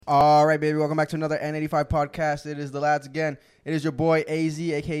All right, baby. Welcome back to another N85 podcast. It is the lads again. It is your boy AZ,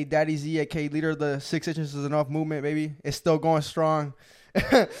 aka Daddy Z, aka leader of the 6 inches is enough movement, baby. It's still going strong.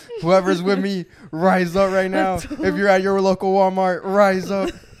 Whoever's with me, rise up right now. If you're at your local Walmart, rise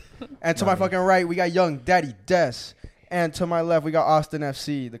up. And to my fucking right, we got young Daddy Des. And to my left, we got Austin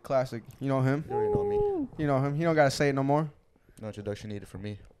FC, the classic. You know him? You already know me. You know him. He don't gotta say it no more. No introduction needed for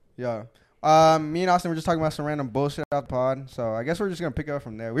me. Yeah. Me and Austin were just talking about some random bullshit out the pod, so I guess we're just gonna pick it up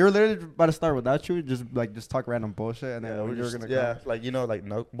from there. We were literally about to start without you, just talk random bullshit, and then Yeah, we were just, gonna yeah, go. like like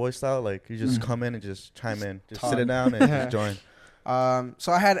Nook Boy style, like you just come in and just chime in, just Talk. sit it down and just join.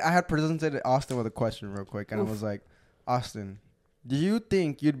 So I had presented Austin with a question real quick, and I was like, Austin, do you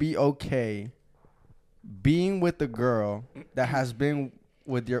think you'd be okay being with a girl that has been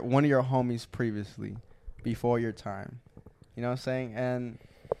with one of your homies previously before your time? You know what I'm saying? And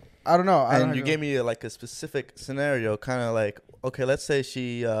I don't know. And you gave me like a specific scenario, kind of like, okay, let's say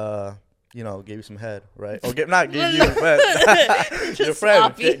she, gave you some head, right? Or not gave you, but your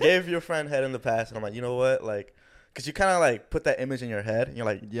friend gave your friend head in the past, and I'm like, you know what, like, because you kind of like put that image in your head, and you're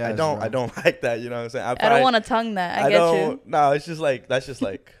like, yes, I don't like that, you know what I'm saying? I don't want to tongue that. I get you. No, it's just like that's just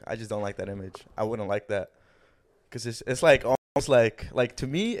like I just don't like that image. I wouldn't like that because it's like almost like to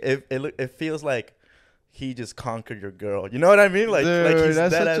me it feels like he just conquered your girl. You know what I mean? Like, dude, like he's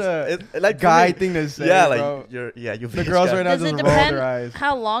that's such a like guy thing to say. Yeah, bro. like you. The girls right now Does just it roll depend their eyes.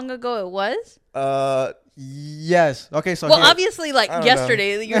 how long ago it was? Yes. Okay. So Well, here. obviously, like I don't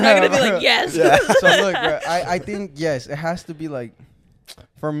yesterday. You're not gonna be like yes. Yeah. So look, bro, I think yes, it has to be like.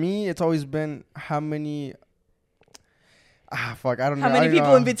 For me, it's always been how many. Fuck, I don't know. How many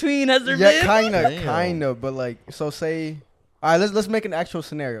people in between has there been? Yeah, kind of, but like, so say, all right, let's make an actual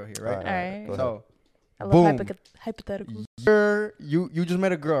scenario here, right? All right. Go ahead. So, I love boom. hypotheticals. you just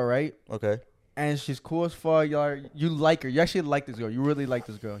met a girl, right? Okay. And she's cool as fuck. You like her. You actually like this girl. You really like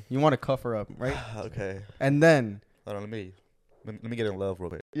this girl. You want to cuff her up, right? Okay. And then, Hold on, let me get in love real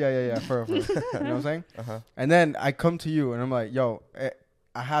quick. yeah, for you know what I'm saying? Uh-huh. And then I come to you and I'm like, yo,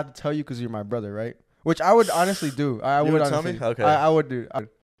 I had to tell you because you're my brother, right? Which I would honestly do. I You would would tell honestly. me? Okay. I would do.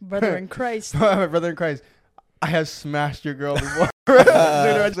 Brother in Christ. My brother in Christ. I have smashed your girl before. Dude,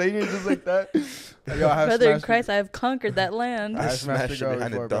 I'm saying it just like that. Like, yo, I have Brother in smashed Christ, I have conquered that land. I I smashed smashed your you girl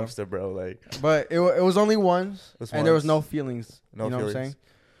behind before, the bro. dumpster, bro. Like, But it was only once, Just and there was once. no feelings. No you know feelings. what I'm saying?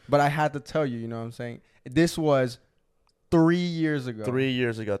 But I had to tell you, you know what I'm saying? This was 3 years ago. 3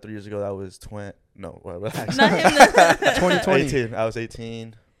 years ago, that was 20. No, well, relax. Not him. 2020. 18. I was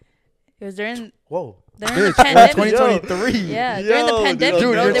 18. It was during Whoa. the Bitch, pandemic. 2023. Yeah, during the pandemic,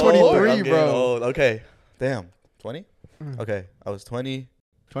 Dude, bro. you're They were 23, old. I'm getting bro. old. Okay. Damn. 20? Mm. Okay. I was 20.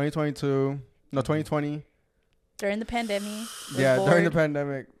 2022. No, 2020. During the pandemic. Was Yeah, during the bored.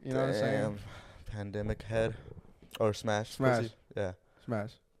 pandemic. You know what I'm saying? Damn. Pandemic head. Or smash. Smash. pussy. Yeah.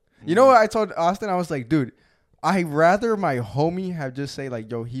 Smash. You know what I told Austin? I was like, dude, I'd rather my homie have just say like,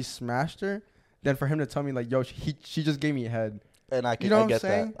 yo, he smashed her, than for him to tell me like, yo, she just gave me a head. And I know what I I'm get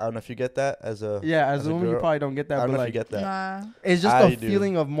saying? that. I don't know if you get that as a. Yeah, as a woman, you girl. probably don't get I that, don't but know if you like, get that. Nah. it's just I a do.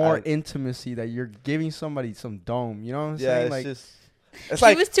 feeling of more I- intimacy that you're giving somebody some dome. You know what I'm Yeah, saying? it's Like, just. It's She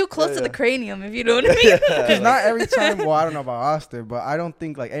like. was too close to yeah. the cranium, if you know what I mean. because not every time. Well, I don't know about Austin, but I don't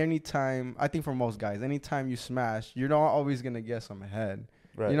think like any time. I think for most guys, anytime you smash, you're not always gonna get some head.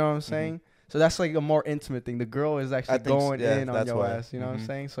 Right. You know what I'm saying? So that's like a more intimate thing. The girl is actually think going yeah, in on that's your why. ass. You know what I'm Mhm.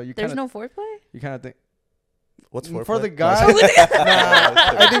 saying? So you There's kind no of foreplay? you kind of think What's for foreplay? the No, guys.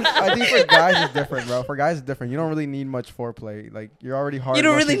 I think for guys it's different, bro. For guys it's different. You don't really need much foreplay. Like you're already hard. You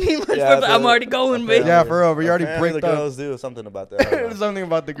don't once really need much Yeah, foreplay. but- I'm already going, Okay. babe. Yeah, for real. But you already Apparently bricked the up. girls do something about that. I don't There's know. something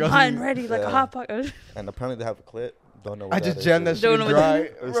about the girls. Hot and ready like a Yeah. hot pocket. And apparently they have a clit. Don't know. I What just that jammed that is. shit Don't know what dry,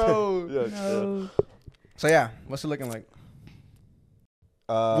 that bro. Yeah, chill. No. So yeah, what's it looking like?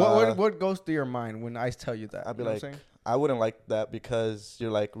 What goes through your mind when I tell you that? I'd be You know like, what I'm saying? I wouldn't like that because you're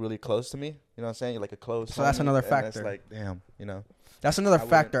like really close to me. You know what I'm saying? You're like a close. So that's homie, another and factor. It's like, damn, you know. That's another I wouldn't-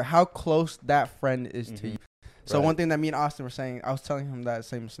 factor. How close that friend is to Mhm. you. So Right. one thing that me and Austin were saying, I was telling him that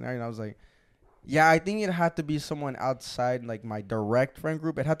same scenario, and I was like, yeah, I think it had to be someone outside like my direct friend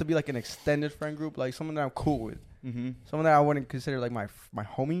group. It had to be like an extended friend group, like someone that I'm cool with, Mm-hmm. someone that I wouldn't consider like my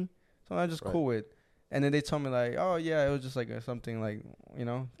homie, someone I'm just Right. cool with. And then they told me like, oh yeah, it was just like something like I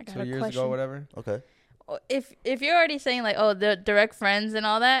got 2 a years question. ago, whatever. Okay. If you're already saying like, oh, the direct friends and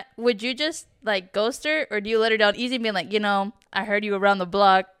all that, would you just like ghost her, or do you let her down easy, being like, I heard you around the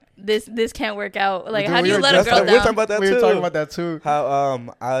block. This can't work out. Like, Dude, how do we you were let a just girl talking- We were talking down? about that We too. were talking about that too.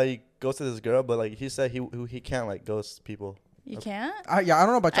 How I ghosted this girl, but like he said he can't like ghost people. You can't. I don't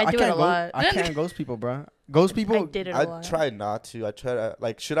know about you. I do it can't a lot. I can't ghost people, bro. Ghost people. I did it a I lot. try not to. I try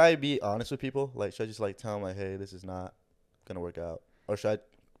to should I be honest with people? Like should I just like tell them like, hey, this is not gonna work out, or should I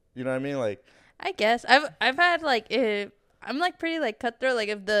You know what I mean? Like, I guess I've had like if I'm like pretty like cutthroat. Like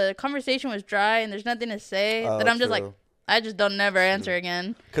if the conversation was dry and there's nothing to say, then I'm just like true. I just don't never answer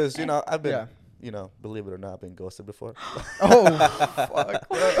again. Because, you know, I've been, Yeah. you know, believe it or not, I've been ghosted before. Oh,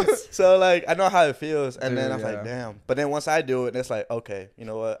 fuck. So, like, I know how it feels. And then Dude, I'm yeah. like, damn. But then once I do it, it's like, okay, you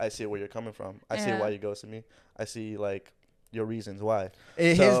know what? I see where you're coming from. I see Yeah. why you ghosted me. I see, like, your reasons why.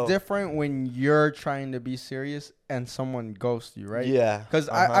 It So- is different when you're trying to be serious and someone ghosts you, right? Yeah. Because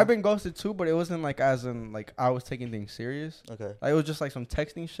I've been ghosted too, but it wasn't like as in like I was taking things serious. Okay. Like it was just like some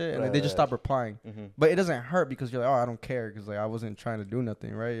texting shit, and Right, they just right. stopped replying. Mm-hmm. But it doesn't hurt because you're like, oh, I don't care, because like I wasn't trying to do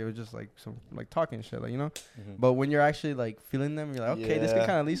nothing, right? It was just like some like talking shit, like, you know. Mm-hmm. But when you're actually like feeling them, you're like, okay, this could Yeah.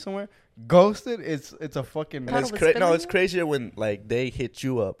 kind of lead somewhere. Ghosted, it's a fucking. And Bottle it's was no, spilling it's you? crazier when, like, they hit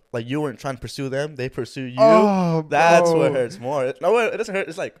you up. Like, you weren't trying to pursue them. They pursue you. Oh, That's bro. what hurts more. No, it doesn't hurt.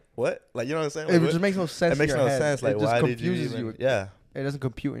 It's like, what? Like, you know what I'm saying? Like, It what? just makes no sense. It makes in no your head. sense. Like, it just why did you confuses even? you. Yeah. It doesn't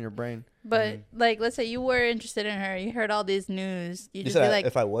compute in your brain. But Mhm. like, let's say you were interested in her, you heard all these news, you You just said be like,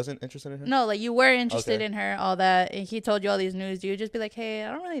 if I wasn't interested in her? no, like you were interested Okay. in her, all that, and he told you all these news. You would just be like, hey,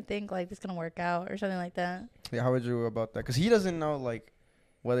 I don't really think like this gonna work out or something like that. Yeah, how would you go about that? Because he doesn't know like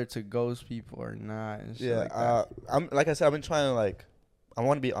whether to ghost people or not. And shit Yeah. like that. I'm like I said, I've been trying to, like, I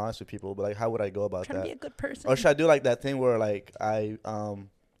want to be honest with people, but like, how would I go about Trying to that? be a good person. Or should I do like that thing where, like, I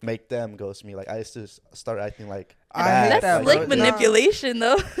make them ghost me? Like, I used to start acting like I bad, hate That's that, slick bro. manipulation,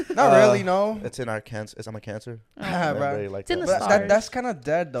 though. Not really, no. It's in our cancer. I'm a cancer. Yeah, Oh. bro. Everybody like It's in that. the But stars. that's kind of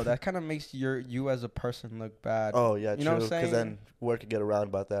dead though. That kind of makes you as a person look bad. Oh yeah, You know what true. I'm Because saying? then word could get around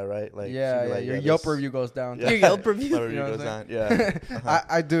about that, right? Like, yeah, she'd be yeah. like, Your yeah, Yelp this- review goes down. Yeah. Your Yelp review. My You know review what goes I'm down. Yeah. Uh-huh.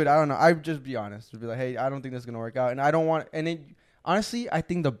 I dude, I don't know. I would just be honest. Just be like, hey, I don't think this is gonna work out, and I don't want. And it, honestly, I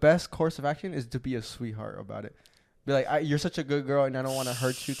think the best course of action is to be a sweetheart about it. Be like, you're such a good girl, and I don't want to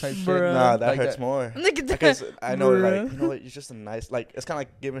hurt you, type shit. Bruh. Nah, that Like hurts more. Look at that. Because I know, Bruh. like, you know what? You're just a nice, like, it's kind of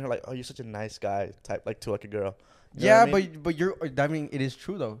like giving her, like, oh, you're such a nice guy type, like, to, like, a girl. You know Yeah, what I mean? but you're. I mean, it is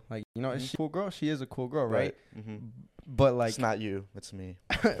true though. Like, you know, Mhm. she's a cool girl. She is a cool girl, right? Mm-hmm. But like, It's not you. It's me.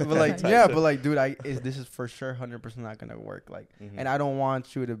 but like, Type yeah, shit. but like, dude, this is for sure 100% not gonna work. Like, Mhm. and I don't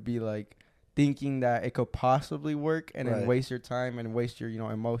want you to be like thinking that it could possibly work and then Right. waste your time and waste your,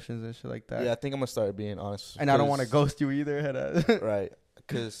 emotions and shit like that. Yeah, I think I'm going to start being honest. And I don't want to 'cause- ghost you either. head Right.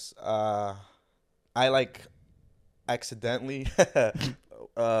 Because I, like, accidentally,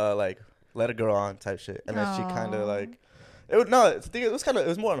 like, let a girl on type shit. And then she kind of, Aw. like, it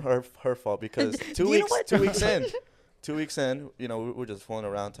was more on her fault because Do you know what? 2 weeks in, you know, we were just fooling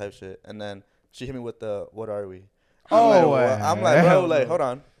around type shit. And then she hit me with the, what are we? Oh, I'm like, bro, hell like, no. hold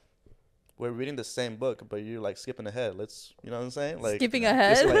on. We're reading the same book, but you're like skipping ahead. Let's, you know what I'm saying? Like Skipping just,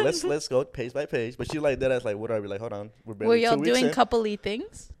 ahead. like, let's go page by page. But she like that as like, what are we? Like, hold on. We're Were barely y'all 2 weeks doing in. coupley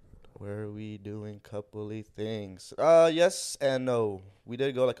things? Were we doing coupley things? Yes and no. We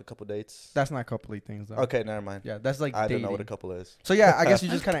did go like a couple dates. That's not coupley things though. Okay, never mind. Yeah, that's like I dating. don't know what a couple is. So yeah, I guess you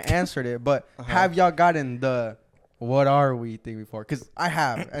just kind of answered it. But Uh-huh. have y'all gotten the "what are we" thing before? Because I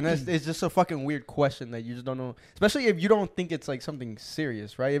have, and it's just a fucking weird question that you just don't know. Especially if you don't think it's like something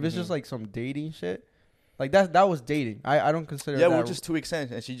serious, right? If it's just Mhm. like some dating shit, like that was dating. I don't consider Yeah, that. we're just 2 weeks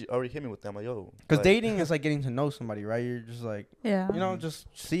in, and she already hit me with them. Like, yo, because like, dating is like getting to know somebody, right? You're just like, Yeah. just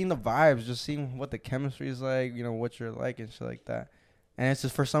seeing the vibes, just seeing what the chemistry is like, what you're like and shit like that. And it's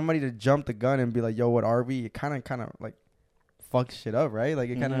just for somebody to jump the gun and be like, yo, what are we? It kind of like fucks shit up, right? Like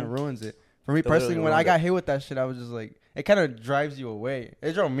it kind of Mhm. ruins it. For me It literally personally, when I ruined got it. hit with that shit, I was just like, it kind of drives you away.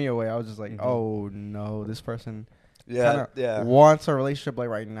 It drove me away. I was just like, Mhm. oh no, this person yeah, kinda yeah. wants a relationship like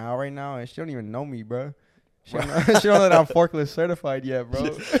right now, and she don't even know me, bro. She don't know, she don't know that I'm forklift certified yet,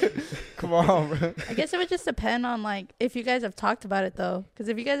 bro. Come on, bro. I guess it would just depend on like if you guys have talked about it though, because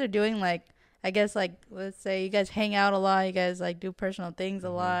if you guys are doing like, I guess like let's say you guys hang out a lot, you guys like do personal things a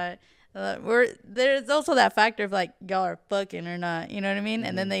Mhm. lot. There's also that factor of like y'all are fucking or not, you know what I mean?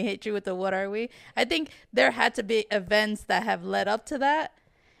 And then Mhm. they hit you with the "what are we?" I think there had to be events that have led up to that,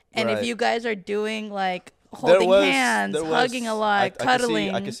 and if Right. you guys are doing like There holding was- hands, there was- hugging a lot,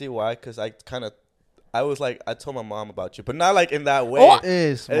 cuddling, I can see why, because I was like, I told my mom about you, but not like in that way. Oh!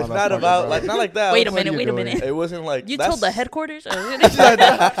 It's It's not motherfucker, about bro. like not like that. wait a What are minute, you wait a doing? minute. It wasn't like You told the that's- headquarters? He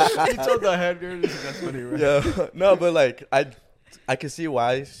told the head girl. That's funny, bro. Yeah, no, but like I can see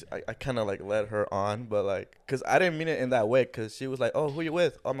why I kind of like led her on, but like, cause I didn't mean it in that way, cause she was like, "Oh, who you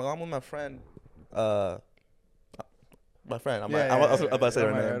with?" I'm like, "I'm with my friend." My friend. I'm about to say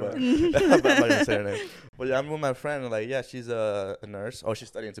her name, but I'm not gonna say her name. But yeah, I'm with my friend, and like, yeah, she's a nurse. Oh, she's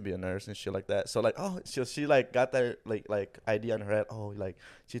studying to be a nurse and shit like that. So like, oh, she like got that like idea in her head. Oh, like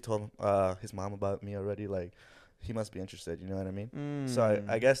she told his mom about me already. Like, he must be interested. You know what I mean? So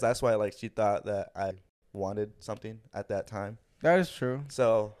I guess that's why like she thought that I wanted something at that time. That is true.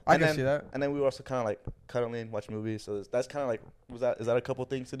 So I and can then, see that. And then we were also kind of like cuddling, watch movies. So that's kind of like is that a couple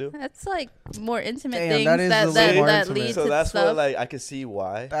things to do? That's like more intimate Damn, things that is a that little more that intimate. lead So to that's stuff. where like I can see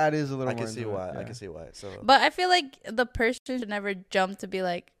why. That is a little I more can see intimate, why. yeah. I can see why. So But I feel like the person should never jump to be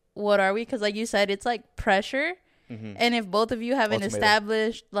like, what are we? Because like you said, it's like pressure. mhm. And if both of you haven't Ultimatum.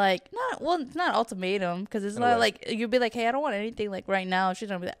 established like it's not ultimatum because it's In a not way. like you'll be like, hey, I don't want anything like right now. She's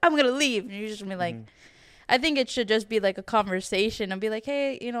gonna be like, I'm gonna leave, and you're just gonna be like, Mhm. I think it should just be like a conversation and be like,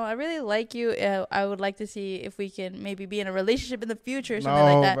 hey, I really like you. I would like to see if we can maybe be in a relationship in the future or something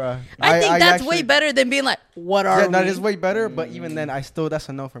No, like that. bro. I think that's way actually- better than being like, what are Yeah, we? that is way better. But even then, that's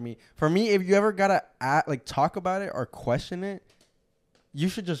a no for me. For me, if you ever gotta talk about it or question it, you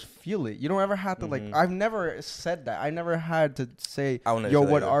should just feel it. You don't ever have to Mhm. I've never said that. I never had to say, I wouldn't yo, say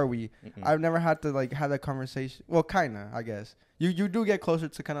that what either. are we? Mm-mm. I've never had to have that conversation. Well, kinda, I guess. You do get closer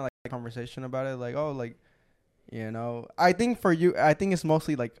to kind of like a conversation about it. Like, oh, like, I think for you, I think it's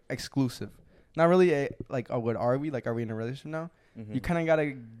mostly like exclusive. Not really what are we? Like, are we in a relationship now? Mhm. You kind of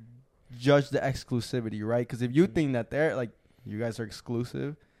gotta judge the exclusivity, right? Because if you think that they're like you guys are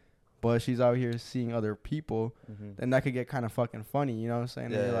exclusive, but she's out here seeing other people, Mhm. then that could get kind of fucking funny. You know what I'm saying?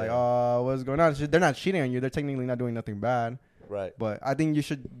 And Yeah, you're like, yeah. oh, what's going on? They're not cheating on you. They're technically not doing nothing bad. Right. But I think you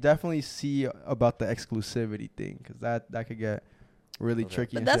should definitely see about the exclusivity thing, because that could get really Okay.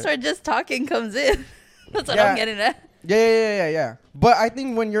 tricky. But and that's shit. where just talking comes in. That's what Yeah. I'm getting at. Yeah. But I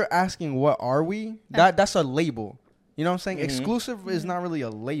think when you're asking what are we, that's a label. You know what I'm saying? Mhm. Exclusive is not really a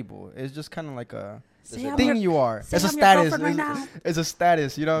label. It's just kind of like a Say I'm I'm thing your- you are. say It's a I'm your status. girlfriend right now. It's a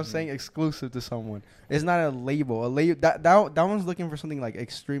status. You know what I'm Mhm. saying? Exclusive to someone. It's not a label. A label that one's looking for something like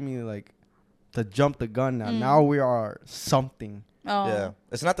extremely like to jump the gun. Now, Mm. now we are something. Oh. Yeah.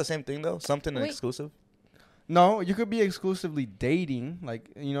 It's not the same thing though. Something Wait. exclusive. No, you could be exclusively dating, like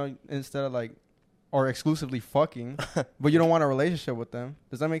instead of or exclusively fucking, but you don't want a relationship with them.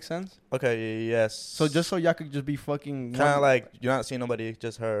 Does that make sense? Okay. Yes. So just so y'all could just be fucking. kind of one- like you're not seeing nobody,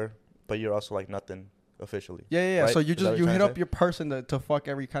 just her, but you're also like nothing officially. Yeah. right? So you Is that what you you're hit trying up to your person to fuck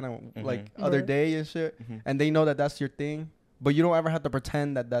every kind of Mhm. other Right. day and shit, Mhm. and they know that that's your thing, but you don't ever have to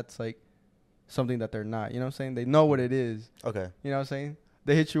pretend that that's like something that they're not. You know what I'm saying? They know what it is. Okay. You know what I'm saying?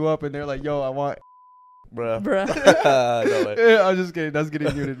 They hit you up and they're like, "Yo, I want." Bruh. Bruh. No way. I'm just kidding. That's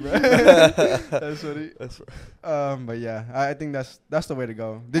getting muted, bro. That's funny. That's- But yeah, I think that's the way to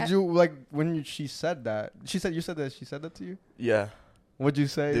go. Did you when she said that? She said that to you. yeah. What'd you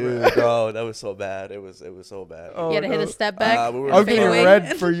say? Dude, bro, that was so bad. It was so bad. Oh, You gotta hit no. a step back. we were I'm fade getting away.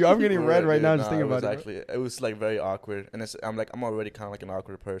 red for you. I'm getting Dude, red right now just nah, thinking about it. Actually, it was like very awkward, and I'm already kind of like an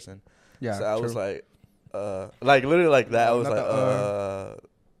awkward person. Yeah. So I was true. like literally like that. I was Not like, the,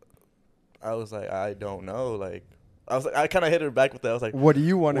 I was like, I don't know. Like, I kind of hit her back with that. I was like, what do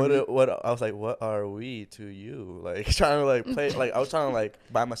you want to? what? I was like, what are we to you? Like trying to like play. Like I was trying to like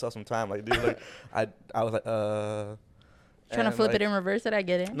buy myself some time. Like, dude, like I was like, Trying to and, flip like, it and reverse it. I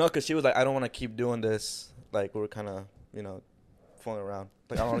get it. No, because she was like, I don't want to keep doing this. Like, we were kind of, fooling around.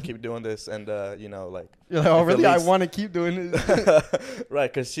 Like, I don't want to keep doing this. And, like. You're like, oh, if really? at I least- want to keep doing it.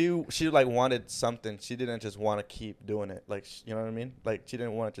 Right, because she like wanted something. She didn't just want to keep doing it. Like, you know what I mean? Like, she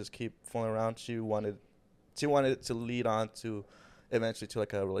didn't want to just keep fooling around. She wanted it to lead on to eventually to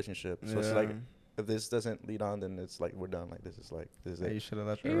like a relationship. So she's like, if this doesn't lead on, then it's like we're done. Like, this is Yeah, you it. should have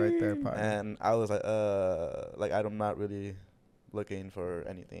left it right there, partner. And I was like I'm not really looking for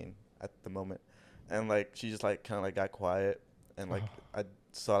anything at the moment. And like she just like kind of like got quiet, and like I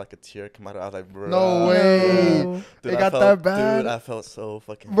saw like a tear come out. I was like, bro, No way. No. It got that bad? Dude, I felt so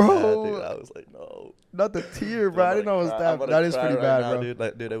fucking Bro. bad, dude. I was like, no. Not the tear, bro. I didn't know it was I'm that. gonna That is cry pretty right bad, now, bro. dude.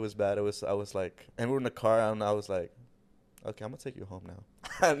 Like, dude, it was bad. I was like, and we were in the car, and I was like, okay, I'm gonna take you home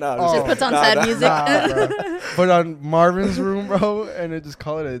now. No, Oh. Just puts on sad music. Nah, bro. Put on Marvin's room, bro, and then just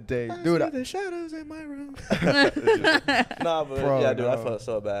call it a day, dude. I see the shadows in my room. Nah, but Bro, yeah, dude, I no. felt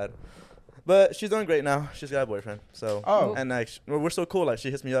so bad. But she's doing great now. She's got a boyfriend. So Oh. and like we're so cool. Like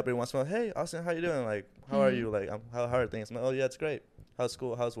she hits me up every once in a while. Hey, Austin, how you doing? Like, how are you? Like, how are things? I'm like, oh yeah, it's great. How's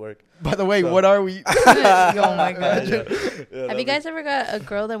school? How's work? By the way, So- what are we? Oh my god. Yeah, Have you guys ever got a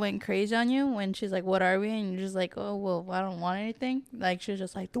girl that went crazy on you when she's like, "What are we?" and you're just like, "Oh well, I don't want anything." Like she's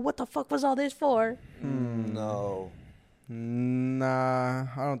just like, "Dude, what the fuck was all this for?" No, Nah,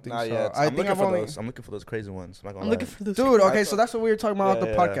 I don't think not so. yet. I I'm think looking I've for only. those. I'm looking for those crazy ones. I'm not gonna I'm lie. looking for this. Dude, I okay, so thought- that's what we were talking about on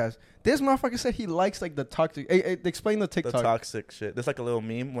the Yeah. podcast. This motherfucker said he likes like the toxic. Hey, explain the the TikTok. toxic shit. There's like a little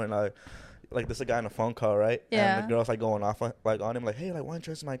meme when like there's a guy on a phone call, right? Yeah. And the girl's like going off on him, like, hey, like why don't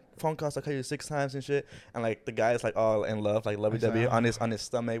you answer my phone calls? I call you 6 times and shit. And like the guy is like all in love, like lovey dovey on his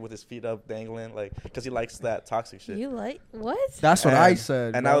stomach with his feet up dangling, like because he likes that toxic shit. You like what? That's what I And-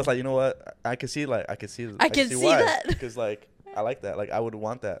 said. And bro. I was like, you know what? I can see I can see why. that. Because like I like that. Like I would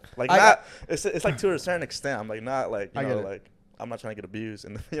want that. Like I- not. It's like to a certain extent. I'm like not like I you get know it. like I'm not trying to get abused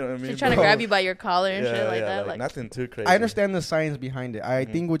and you know what I mean. She's trying to Bro. grab you by your collar and yeah, shit like yeah, that. Like, nothing too crazy. I understand the science behind it. I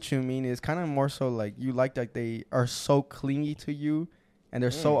Mhm. think what you mean is kind of more so like you like that they are so clingy to you and they're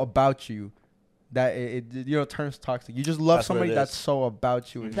so Mm. about you that it you know turns toxic. You just love That's what somebody it that's is. so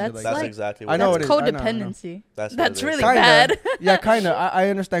about you. And That's shit like That's that. like- exactly. I What know it that's it is. I know. codependency. That's what That's it is. really Kinda. bad. Yeah, kind of. I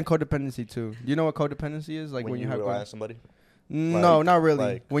understand codependency too. Do you know what codependency is? Like when you have rely on somebody. no, like- not really.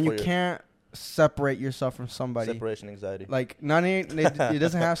 like When you for your- can't separate yourself from somebody. Separation anxiety. Like not it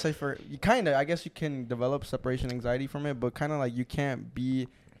doesn't have safer. You kind of I guess you can develop separation anxiety from it, but kind of like you can't be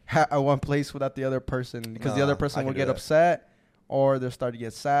at one place without the other person because the Nah, other I person can will do get that. upset or they'll start to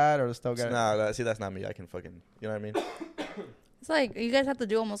get sad or they'll still get. Nah, see, that's not me. I can fucking, you know what I mean? It's like you guys have to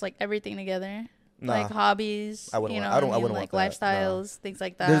do almost like everything together. Nah. Like hobbies, I wouldn't you know, want- I don't- what I mean? wouldn't like want that. Nah. lifestyles, things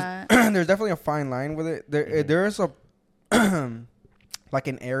like There's that. there's definitely a fine line with it. Mhm. There is a like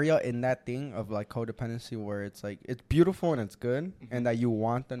an area in that thing of like codependency where it's like it's beautiful and it's good and that you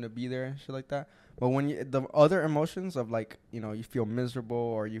want them to be there and shit like that. But when you the other emotions of like you know you feel miserable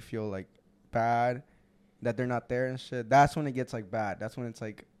or you feel like bad that they're not there and shit, that's when it gets like bad. That's when it's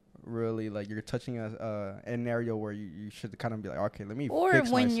like really like you're touching an area where you should kind of be like okay, let me Or fix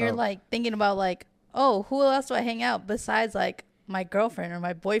when you're myself. like thinking about like, oh, who else do I hang out besides like my girlfriend or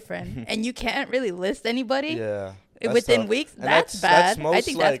my boyfriend, and you can't really list anybody Yeah. That's within tough. weeks. And That's bad. I most,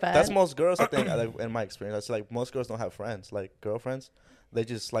 think like, that's bad. That's most girls, I think, like, in my experience. That's like most girls don't have friends, like girlfriends. They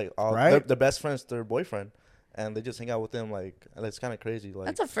just like all Right. their best friends, their boyfriend, and they just hang out with them. Like it's kind of crazy. Like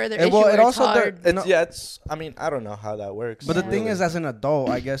That's a further Well, issue. it where it's also hard. there- it's yeah. It's I mean I don't know how that works. but the thing really. is, as an adult,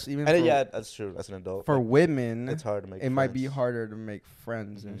 I guess even and for, yeah, that's true. As an adult, for like, women, it's hard to make. it might be friends. harder to make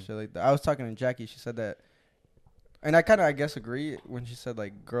friends and Mhm. shit like that. I was talking to Jackie. She said that, and I kind of, I guess, agree when she said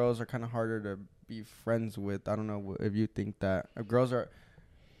like girls are kind of harder to be friends with. I don't know if you think that girls are.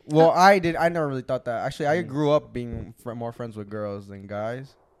 Well, I did. I never really thought that. Actually, I Mhm. grew up being more friends with girls than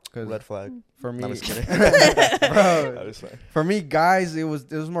guys. Cause Red flag. for me, I'm just kidding. Bro, I'm just like, for me, guys, it was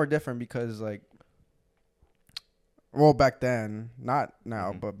more different because like, well, back then, not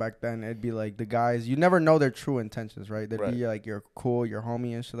now, Mhm. but back then, it'd be like the guys. You never know their true intentions, right? They'd Right. be like, "You're cool, you're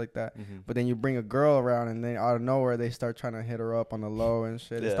homie," and shit like that. mhm. But then you bring a girl around, and then out of nowhere, they start trying to hit her up on the low and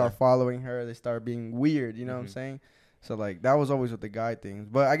shit. They Yeah. start following her. They start being weird. You know what I'm Mhm. saying? So like that was always with the guy things.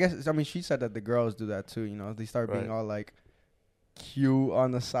 But I guess I mean she said that the girls do that too. You know, they start being Right. all like cute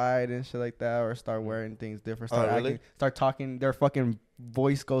on the side and shit like that, or start Mhm. wearing things different. Oh, Start really? acting, start talking. Their fucking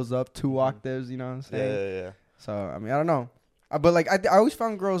voice goes up 2 Mhm. octaves. You know what I'm Yeah, saying? yeah, yeah. So I mean I don't know. But like I always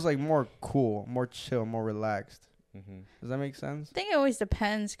found girls like more cool, more chill, more relaxed. Mm-hmm. Does that make sense? I think it always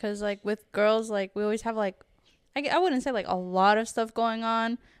depends because like with girls, like we always have like, I wouldn't say like a lot of stuff going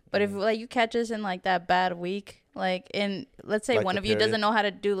on, but if Mhm. like you catch us in like that bad week, like in let's say Like one the of you period. doesn't know how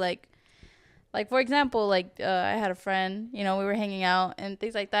to do like for example, like I had a friend, you know, we were hanging out and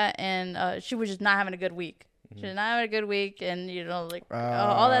things like that, and she was just not having a good week. She was not having a good week, and you know, like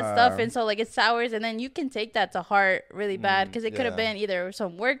all that stuff, and so like it sours, and then you can take that to heart really bad because it could have yeah. been either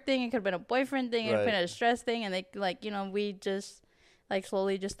some work thing, it could have been a boyfriend thing, it could have Right. been a stress thing, and they like you know we just like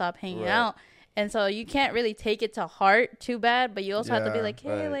slowly just stop hanging Right. out, and so you can't really take it to heart too bad, but you also have to be Yeah. like,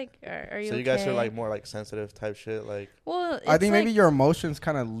 hey, Right. like are you So you okay? guys are like more like sensitive type shit, like well, I it's think like, maybe your emotions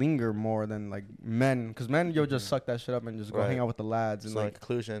kind of linger more than like men, because men you'll just Mhm. suck that shit up and just go Right. hang out with the lads and so in like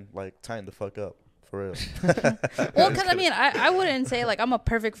conclusion, like tighten the fuck up for real. well, because I mean, I wouldn't say like I'm a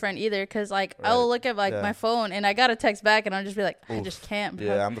perfect friend either, because like I will Right. look at like Yeah. my phone and I got to text back and I'll just be like, I Oof. just can't, bro.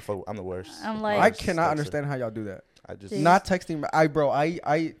 Yeah, I'm the worst. I'm like- I Worst cannot texter. understand how y'all do that. I just Jeez. Not texting,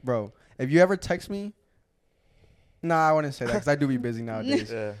 bro. If you ever text me, nah, I wouldn't say that because I do be busy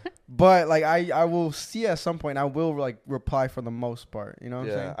nowadays. yeah, But like I will see at some point. I will like reply for the most part. You know what I'm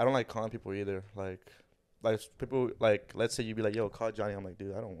yeah. saying? I don't like calling people either. Like people like let's say you be like, yo, call Johnny. I'm like,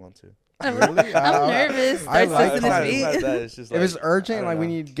 dude, I don't want to. Really? I'm nervous. I Start like sucking that. his It's not feet. that. It's just If like, it's urgent, I like don't we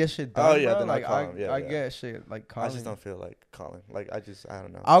know. need to get shit Oh, done. yeah, bro, then I'll like call I 'em. Yeah, I yeah. get shit like I calling. just don't feel like calling. Like I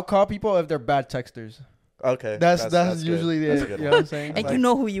don't know. I'll call people if they're bad texters. Okay, That's good. usually That's a it. good You know one. what I'm saying? And Like- you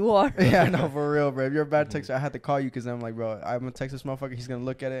know who you are. Yeah, no, for real, bro. If you're a bad Mhm. texter, I had to call you because I'm like, bro, I'm gonna text this motherfucker. He's gonna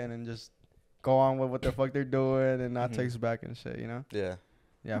look at it and then just go on with what the fuck they're doing and not Mhm. text back and shit. You know? Yeah.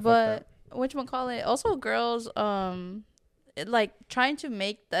 Yeah. But whatchamacallit, also girls, like trying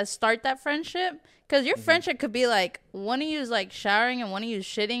to start that friendship, because your Mhm. friendship could be like one of you is like showering and one of you is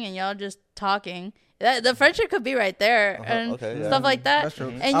shitting and y'all just talking. The friendship could be right there Uh-huh, and okay, yeah. stuff like that. That's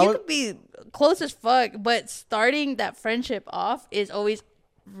true. Mhm. And I you was- could be close as fuck, but starting that friendship off is always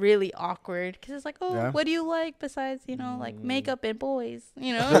really awkward because it's like, oh, Yeah. what do you like besides like Mm. makeup and boys?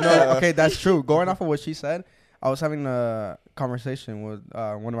 You No, know? no, okay, that's true. Going off of what she said, I was having a conversation with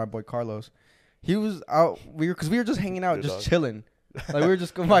one of my boy Carlos. He was out. We were just hanging out, Your just dog. chilling. Like we were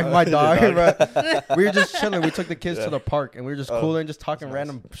just my dog, bro. We were just chilling. We took the kids to the park and we were just cooling, just talking nice.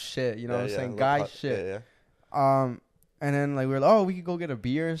 random shit. You know what I'm saying? little Guy shit. Yeah, And then like we were like, oh, we could go get a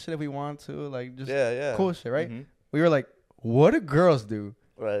beer and shit if we want to. Like just yeah. cool shit, right? Mhm. We were like, what do girls do?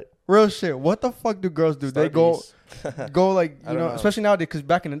 Right. Real shit. What the fuck do girls do? They go like, I you don't know, know. especially nowadays, because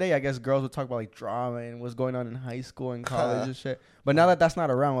back in the day, I guess girls would talk about like drama and what's going on in high school and college and shit. But now that that's not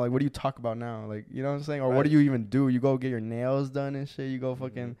around, like, what do you talk about now? Like, you know what I'm saying? Or what Right. do you even do? You go get your nails done and shit. You go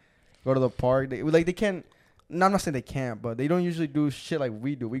fucking go to the park. They can't. No, I'm not saying they can't, but they don't usually do shit like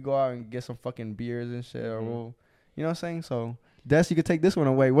we do. We go out and get some fucking beers and shit, or we'll, you know what I'm saying? So, Des, you could take this one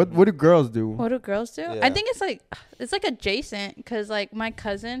away. What do girls do? What do girls do? Yeah. I think it's like adjacent because like my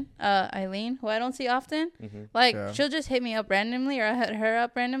cousin Eileen, who I don't see often, like she'll just hit me up randomly or I hit her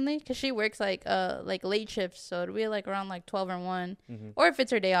up randomly because she works like late shifts, so it'll be like around like 12 or 1, or if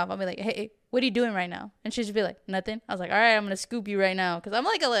it's her day off, I'll be like, hey, what are you doing right now? And she'll just be like, nothing. I was like, all right, I'm gonna scoop you right now because I'm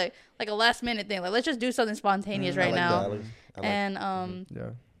like a last minute thing, like let's just do something spontaneous right now. And Yeah.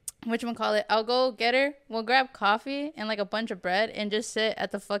 whatchamacallit, I'll go get her. We'll grab coffee and like a bunch of bread and just sit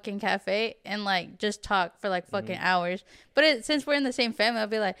at the fucking cafe and like just talk for like fucking hours. But since we're in the same family, I'll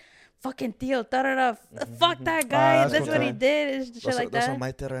be like, fucking tío, da da da, fuck that guy. that's That's cool what he too. did. Is shit like Those are that.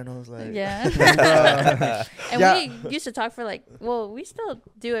 my terrenos, like. Yeah. And Yeah. we used to talk for like, well, we still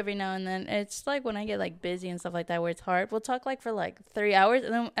do every now and then. It's like when I get like busy and stuff like that where it's hard, we'll talk like for like 3 hours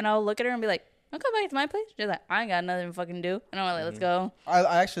and I'll look at her and be like, I'll come back to my place. She's like, I ain't got nothing to fucking do. And I'm like, let's go.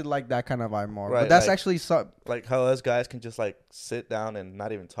 I actually like that kind of vibe more. Right, but that's like- actually Like how us guys can just like sit down and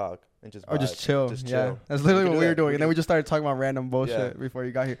not even talk and just or just vibe, chill. Just Yeah, chill. that's literally can what do we were that. doing. And then we can- just started talking about random bullshit Yeah. before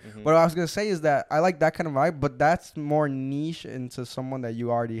you got here. Mhm. What I was gonna say is that I like that kind of vibe, but that's more niche into someone that you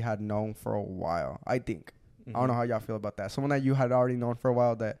already had known for a while. I think. I don't know how y'all feel about that. Someone that you had already known for a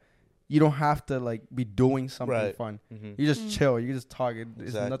while that you don't have to like be doing something Right. fun. Mhm. You just chill. You can just talk. It's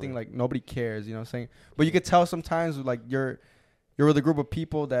Exactly. nothing like nobody cares. You know what I'm saying? But you could tell sometimes like you're with a group of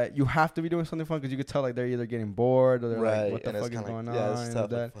people that you have to be doing something fun because you could tell like they're either getting bored or they're Right. like, what the and it's fuck is kinda going like, on? Yeah, it's and tough.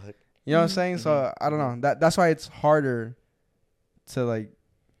 that. Fuck. You know what I'm saying? So I don't know. That's why it's harder to like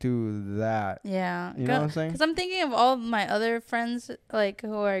do that. Yeah. You know what I'm saying? Because I'm thinking of all my other friends, like,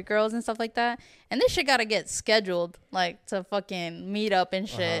 who are girls and stuff like that. And this shit got to get scheduled, like, to fucking meet up and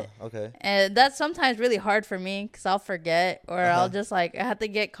shit. Okay. And that's sometimes really hard for me because I'll forget or I'll just, like, I have to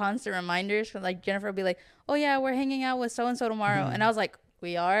get constant reminders. Cause, like, Jennifer will be like, oh, yeah, we're hanging out with so-and-so tomorrow. And I was like,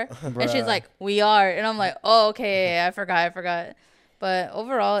 we are? And she's Bruh. like, we are. And I'm like, oh, okay, I forgot. But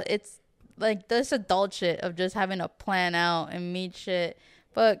overall, it's, like, this adult shit of just having to plan out and meet shit.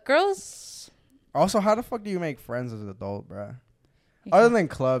 But girls... Also, how the fuck do you make friends as an adult, bro? Other than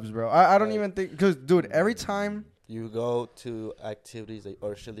clubs, bro. I don't Right. even think... Because, dude, every time... You go to activities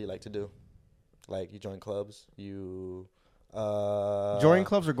or shit you like to do. Like you join clubs. You join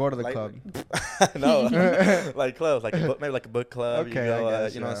clubs or go to the like- club? no, like clubs, like maybe like a book club. Okay, you go, I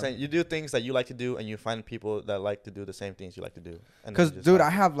guess, you know what I'm yeah. saying? You do things that you like to do, and you find people that like to do the same things you like to do. Because, dude, I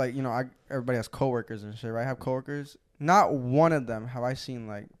have, like, you know, everybody has coworkers and shit, right? I have coworkers. Not one of them have I seen,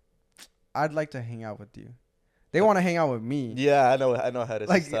 like, I'd like to hang out with you. They want to hang out with me. Yeah, I know how it is.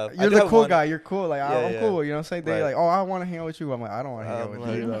 Like, stuff. I you're do the have cool one- guy. You're cool. Like, Yeah, I'm yeah. cool. You know what I'm saying? They Right. like, oh, I want to hang out with you. I'm like, I don't want to hang out I'm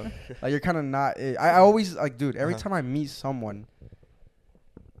with you, though. like- Like, you're kind of not it. I always, like, dude, every Uh-huh. time I meet someone,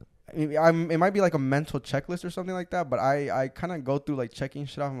 it might be like a mental checklist or something like that, but I kind of go through, like, checking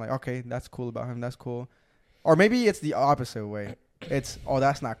shit off. I'm like, okay, that's cool about him. That's cool. Or maybe it's the opposite way. It's, oh,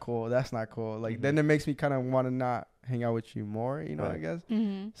 that's not cool. That's not cool. Like, then it makes me kind of want to not hang out with you more, you know, I Right. guess.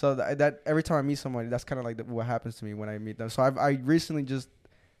 Mm-hmm. So that every time I meet somebody, that's kind of like what happens to me when I meet them. So I recently just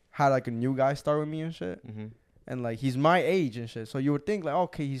had like a new guy start with me and shit, Mhm. and like he's my age and shit. So you would think like,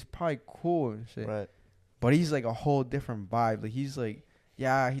 okay, he's probably cool and shit, Right. but he's like a whole different vibe. Like he's like,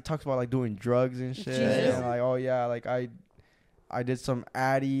 yeah, he talks about like doing drugs and shit, Jesus. and like, oh yeah, like I did some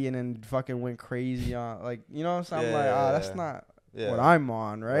Addy and then fucking went crazy on, like, you know what I'm saying? I'm like, Yeah. that's not Yeah. what I'm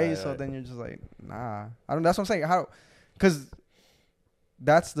on, right? Right, So right. then you're just like, nah. I don't. That's what I'm saying. How? Because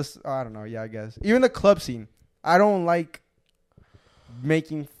that's I don't know. Yeah, I guess even the club scene. I don't like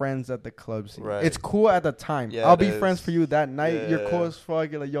making friends at the club scene. Right. It's cool at the time. Yeah, I'll it be friends is. for you that night. You're cool Yeah. as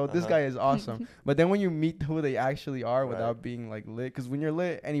fuck. You're like, yo, this Uh-huh. guy is awesome. But then when you meet who they actually are without Right. being like lit, because when you're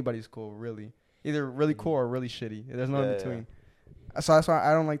lit, anybody's cool. Really, either really cool or really shitty. There's no in Yeah, between. So that's why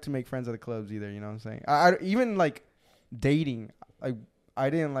I don't like to make friends at the clubs either. You know what I'm saying? I even like dating. Like I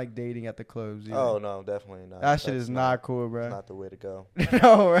didn't like dating at the clubs either. Oh no, definitely not. that shit That's is not cool, bro. Not the way to go. No,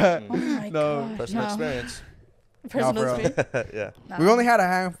 bro. Oh my No. gosh, Personal no. experience. Personal for real. space. Yeah. Nah. We only had a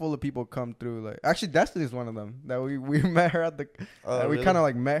handful of people come through. Like, actually, Destiny's one of them that we met her at the. Oh, we really? kind of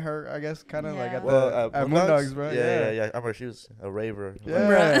like met her, I guess, kind of like Yeah. at Well, the at Moondogs, bro. Yeah. I remember she was a raver. Yeah, Bruh.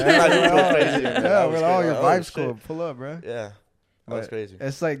 yeah, You we're go all- crazy. yeah, That was we're all crazy. your Oh, vibes shit. cool. Pull up, bro. Yeah. That was But crazy.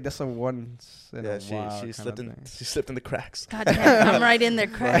 It's like that's a once in Yeah, a while. she slipped in. She slipped in the cracks. God damn, I'm right in there,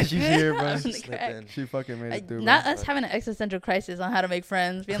 crack. She's here, bro. I'm in She the slipped crack. in. She fucking made it through. Not bro. us having an existential crisis on how to make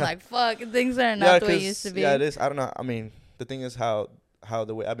friends, being like, "Fuck, things are Yeah, not the way it used to be." yeah, it is. I don't know. I mean, the thing is how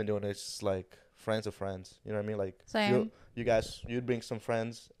the way I've been doing it is just like friends of friends. You know what I mean? Like Same. you guys, you'd bring some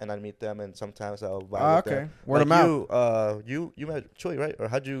friends and I'd meet them, and sometimes I'll vibe Ah, with okay. them. Word like them out. you met Chewy, right? Or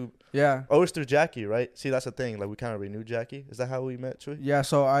how'd you? Yeah. Oh, it was through Jackie, right? See, that's the thing. Like we kind of renewed Jackie. Is that how we met Chewy? Yeah,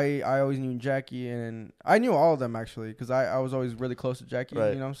 so I always knew Jackie, and I knew all of them actually because I was always really close to Jackie.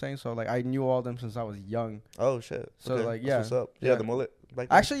 Right. You know what I'm saying? So like I knew all of them since I was young. Oh shit. So, like, That's yeah. what's up? Yeah. Yeah, the mullet. Back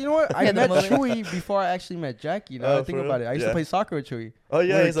then? Actually, you know what? I Yeah, the met mullet. Chewy before I actually met Jackie. Now that I Oh, think for about real? it, I used to Yeah. play soccer with Chewy. Oh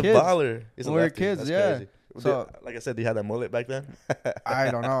yeah, we he's were a kids. baller. He's a When we were lefty. kids, That's yeah. crazy. So- like I said, you had that mullet back then. I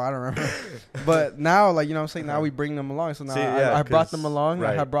don't know. I don't remember. But now, like, you know what I'm saying? Now we bring them along. So now See, I yeah, brought 'cause- them along. I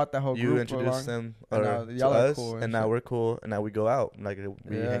right. had brought that whole You group introduced along. them And or now to y'all are us, cool and and now shit. we're cool, and now we go out. Like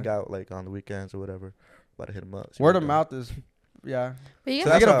we Yeah. hang out like on the weekends or whatever. About to hit them up. see Word what of they're mouth is, yeah. But you So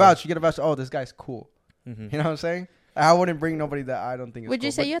You guys, get a how- vouch. You get a vouch. Oh, this guy's cool. doing. Mhm. You know what I'm saying? I wouldn't bring nobody that I don't think is would you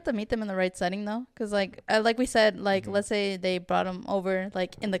cool, say but- you have to meet them in the right setting though? Because like we said, like Mhm. let's say they brought him over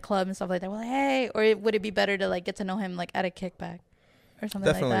like in the club and stuff like that. Well, hey, or would it be better to like get to know him like at a kickback or something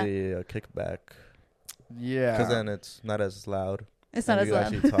like that? Definitely a kickback, Yeah. because then it's not as loud. It's not and as you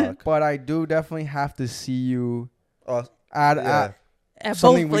loud. actually talk. But I do definitely have to see you Oh, at, yeah. At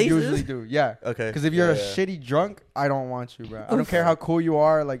something both we places. usually do. Yeah. Okay. Because if you're Yeah, a yeah. shitty drunk, I don't want you, bro. I don't Oof. care how cool you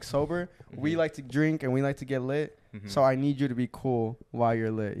are, like sober. We Mhm. like to drink and we like to get lit. Mhm. So I need you to be cool while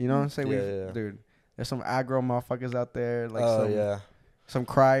you're lit. You know what I'm saying? Yeah, We've- yeah. Dude, there's some aggro motherfuckers out there. Like Oh some, yeah. some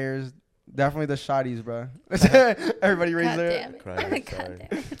criers. Definitely the shotties, bro. Everybody raise God their. damn it. Cry, God sorry.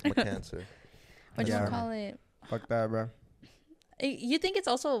 damn it. I'm a cancer. What do you Yeah. want to call it? Fuck that, bro. You think it's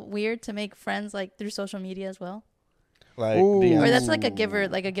also weird to make friends like through social media as well, Like Ooh. DMs. or that's like a Ooh. give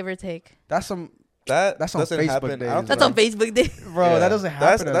or take. That's some. that. that's on doesn't Facebook happen. days, I don't bro. That's on Facebook Day. Bro, Yeah. that doesn't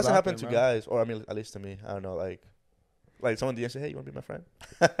happen. That doesn't happen to bro. guys, or I mean, at least to me. I don't know, like someone DM say, "Hey, you want to be my friend?"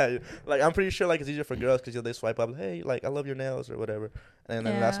 Like I'm pretty sure like it's easier for girls because they swipe up, "Hey, like I love your nails" or whatever, and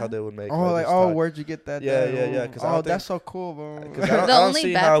then that's Yeah. how they would make. Oh, like, just oh, talk. where'd you get that? Yeah, done? yeah, yeah, Ooh. 'cause I Oh, don't that's think- so cool, bro. 'Cause I don't, The I don't only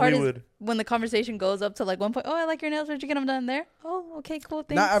see bad how part we is would. when the conversation goes up to like one point. Oh, I like your nails. Where'd you get them done there? Oh, okay, cool.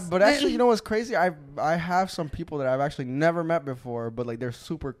 Thanks. Nah, but actually, you know what's crazy? I have some people that I've actually never met before, but like they're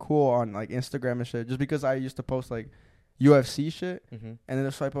super cool on like Instagram and shit. Just because I used to post like UFC shit, Mhm. and then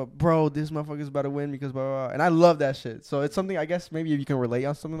they swipe up, bro, this motherfucker's about to win because blah, blah, blah. And I love that shit. So it's something I guess maybe if you can relate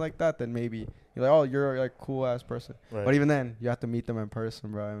on something like that, then maybe you're like, oh, you're like a cool ass person. Right. But even then, you have to meet them in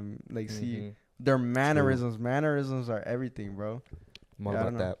person, bro, and like see Mhm. their mannerisms. Mannerisms are everything, bro. I'm all Yeah, I about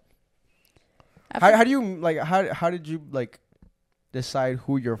don't know. that. How do you like how did you like decide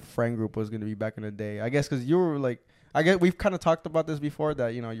who your friend group was gonna be back in the day? I guess because you were like I guess we've kind of talked about this before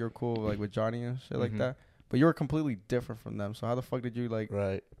that you know you're cool like with Johnny and shit like Mhm. that, but you were completely different from them. So how the fuck did you like?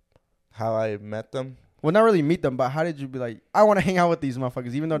 Right. How I met them. Well, not really meet them, but how did you be like? I want to hang out with these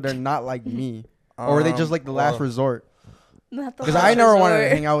motherfuckers, even though they're not like me, or were they just like the last well, resort? Not the Because last I never wanted to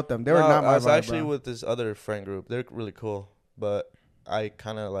resort. hang out with them. They were no, not my I was vibe, actually bro. with this other friend group. They're really cool, but I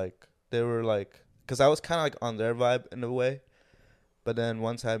kind of like they were like because I was kind of like on their vibe in a way, but then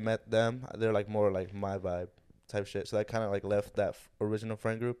once I met them, they're like more like my vibe type shit. So I kind of like left that original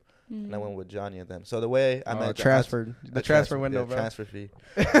friend group and I went with Johnny and them. So the way I met transferred the transfer window, bro. transfer fee.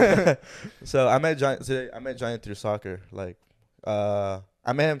 So I met Johnny. So I met Johnny through soccer. Like I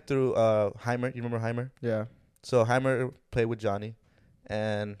met him through Heimer. You remember Heimer? Yeah. So Heimer played with Johnny,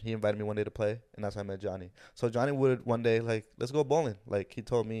 and he invited me one day to play, and that's how I met Johnny. So Johnny would one day like, let's go bowling. Like he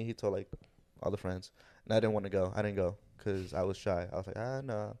told like all the friends, and I didn't want to go. I didn't go because I was shy. I was like,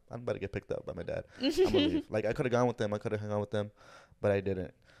 no, I'm about to get picked up by my dad. I'm gonna leave. Like I could have gone with them. I could have hung out with them, but I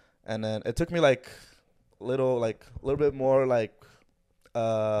didn't. And then it took me like a little bit more like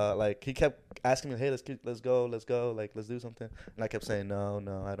he kept asking me, hey, let's go, like let's do something, and I kept saying no,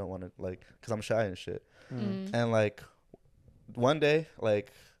 I don't want to, like, because I'm shy and shit. And like one day,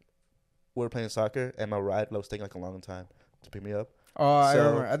 like we were playing soccer, and my ride was taking like a long time to pick me up. Oh, I So-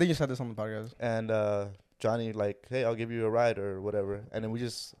 remember. I think you said this on the podcast. And Johnny like, hey, I'll give you a ride or whatever. And then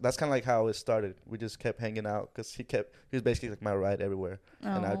that's kind of like how it started. We just kept hanging out because he was basically like my ride everywhere.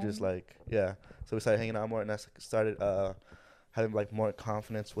 And I just like, yeah. So we started hanging out more, and that started having like more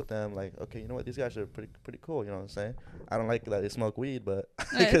confidence with them. Like, okay, you know what? These guys are pretty cool. You know what I'm saying? I don't like that they smoke weed, but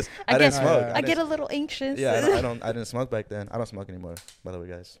because I didn't smoke. I get a little anxious. Yeah, I didn't smoke back then. I don't smoke anymore, by the way,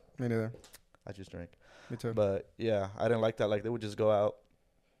 guys. Me neither. I just drink. Me too. But yeah, I didn't like that. Like, they would just go out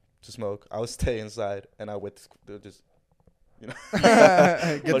to smoke. I would stay inside, and I would they would just, you know, Get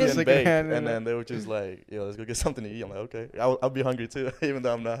the fucking cigarette bake, hand and in then they would just like, yo, let's go get something to eat. I'm like, okay, I'll be hungry too, even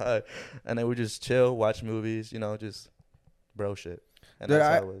though I'm not high. And they would just chill, watch movies, you know, just bro shit. And Dude,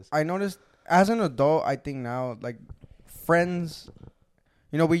 that's how it was. I noticed as an adult, I think now, like, friends,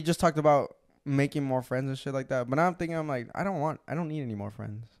 you know, we just talked about making more friends and shit like that. But now I'm thinking, I'm like, I don't need any more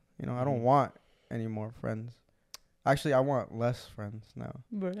friends. You know, I don't want any more friends. Actually, I want less friends now.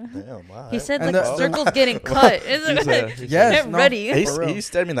 Damn, wow. He said And like the circle's getting cut. He Isn't said- it? he Yes, Get no, ready. for real. He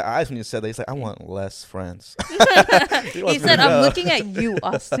stared me in the eyes when you said that. He's like, I want less friends. He wants me said, to "I'm go." looking at you,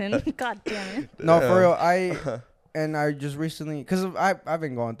 Austin." God damn it. No, Damn. for real. I just recently, because I've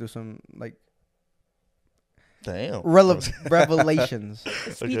been going through some, like, Damn. revelations,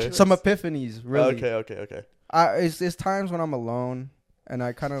 Speechless. some epiphanies, really. Okay. It's times when I'm alone and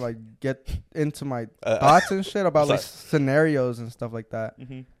I kind of, like, get into my Uh, thoughts and shit about, like, sorry. scenarios and stuff like that.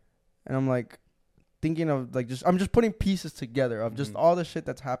 Mhm. And I'm, like, thinking of, like, I'm just putting pieces together of just Mhm. all the shit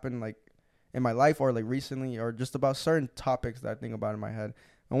that's happened, like, in my life or, like, recently, or just about certain topics that I think about in my head.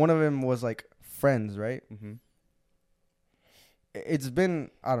 And one of them was, like, friends, right? Mhm. It's been,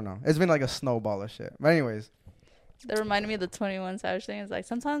 I don't know, it's been like a snowball of shit. But anyways, That reminded me of the 21 Savage thing. It's like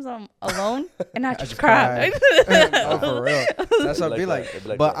sometimes I'm alone and I just just cry. oh, for real. That's what Be I'd be like like. that. It'd be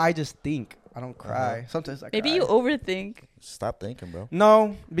like But that. I just think. I don't cry. Uh-huh. Sometimes I Maybe cry. you overthink. Stop thinking, bro.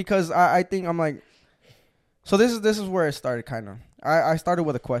 No, because I think I'm like. So this is where it started, kind of. I started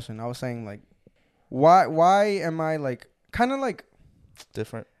with a question. I was saying, like, why am I, like, kind of like,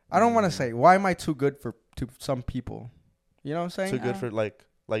 Different. I don't want to say, why am I too good to some people? You know what I'm saying? Too good for like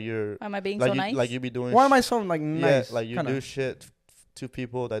you're Why am I being like so you, nice? like you be doing. Why am I so, like, nice? Yeah, like you kinda, do shit to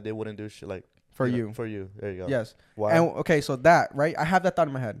people that they wouldn't do shit like for know, you. For you. There you go. Yes. Why? And okay, so that, right? I have that thought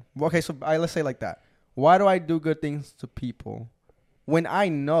in my head. Okay, so let's say like that. Why do I do good things to people when I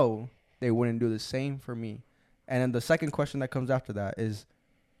know they wouldn't do the same for me? And then the second question that comes after that is,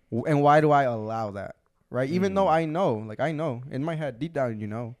 and why do I allow that? Right? Even though I know in my head, deep down, you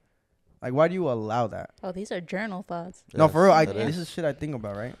know, like, why do you allow that? Oh, these are journal thoughts. No, for real. That This is shit I think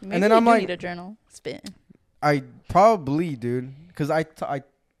about, right? Maybe and then you I'm do like, need a journal. Spit. I probably, dude, because I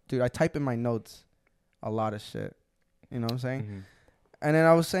type in my notes a lot of shit. You know what I'm saying? Mhm. And then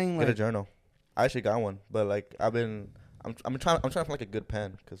I was saying, Get a like, journal. I actually got one, but like I'm trying to find like a good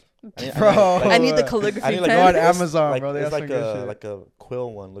pen because Bro. I need the I calligraphy need, like, go pen. on Amazon, bro. They It's have like some good shit. like a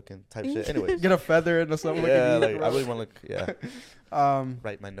quill one looking type shit. Anyways, Get a feather in or something. yeah, like, like I really want to look. Yeah,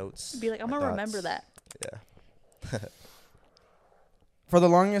 write my notes. Be like, I'm my gonna remember thoughts. that. Yeah. for the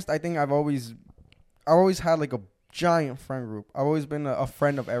longest, I think I've always had like a giant friend group. I've always been a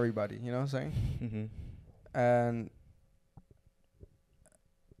friend of everybody. You know what I'm saying? Mhm. And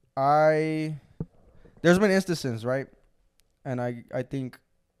there's been instances, right? And I think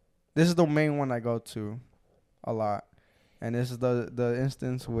this is the main one I go to a lot. And this is the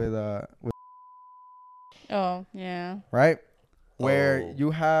instance with Oh yeah. right? Where Oh.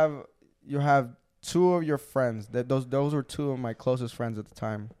 you have two of your friends, that those were two of my closest friends at the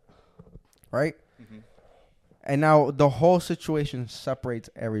time. Right? Mhm. And now the whole situation separates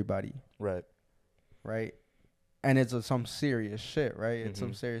everybody, Right. right? And it's some serious shit, right? It's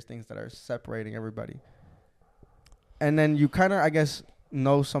some Mhm. serious things that are separating everybody. And then you kind of, I guess,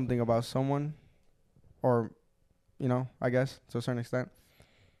 know something about someone, or, you know, I guess, to a certain extent.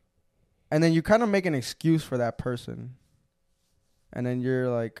 And then you kind of make an excuse for that person. And then you're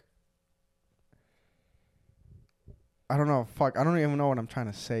like, I don't know, fuck, I don't even know what I'm trying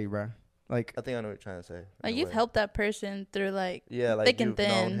to say, bruh. Like, I think I know what you're trying to say. in Like a you've way. helped that person through like Yeah, like thick and you've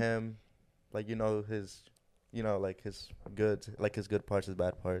known thin. him, like you know his, like his good parts, his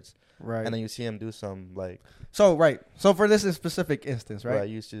bad parts, right. and then you see him do some like So, right. So, for this specific instance, right?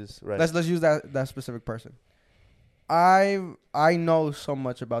 you just right. Let's use that specific person. I know so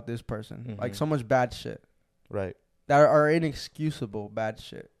much about this person, like Mhm. so much bad shit Right. that are inexcusable bad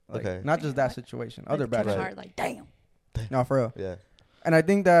shit. Like, Okay. not just that situation, other like, bad Kevin shit. Hart, like damn. No, for real. Yeah. And I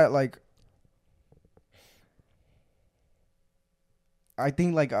think that like, I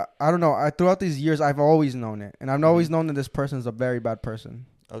think like I don't know. Throughout these years, I've always known it, and I've always known that this person is a very bad person.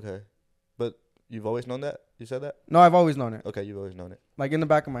 Okay. But you've always known that? You said that? No, I've always known it. Okay, you've always known it. Like in the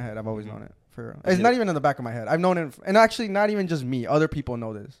back of my head, I've always Mhm. known it. For real. And It's you- not even in the back of my head. I've known it, and actually, not even just me. Other people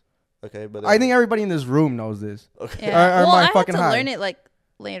know this. Okay, but I think everybody in this room knows this. okay. Yeah. Or am Well, I I had fucking to high? learn it like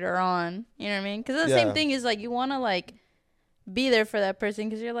later on. You know what I mean? Because the Yeah. same thing is like you want to like be there for that person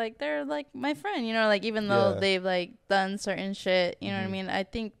because you're like, they're like my friend, you know, like even though they've like done certain shit, you know what I mean? I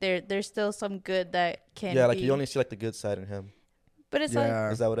think there's still some good that can like be. you only see like the good side in him. But it's like,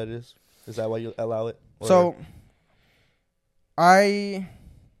 is that what it is? Is that why you allow it? Or So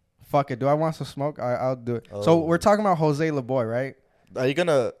fuck it. Do I want some smoke? I'll do it. So we're talking about Jose LeBoy, right? Are you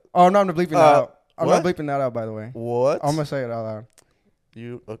gonna? Oh no, I'm not bleeping that out. I'm what? not bleeping that out, by the way. What? I'm gonna say it out loud.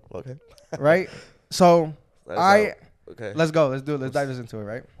 You okay? Right? So okay. let's go. Let's do it. Let's dive into it,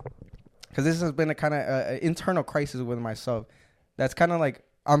 right? Because this has been a kind of internal crisis with myself. That's kind of like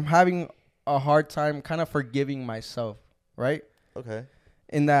I'm having a hard time kind of forgiving myself, right? Okay.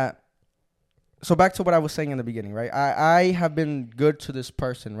 In that, so back to what I was saying in the beginning, right? I have been good to this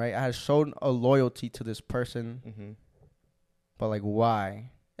person, right? I have shown a loyalty to this person, but like,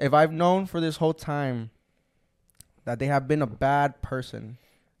 why? If I've known for this whole time that they have been a bad person,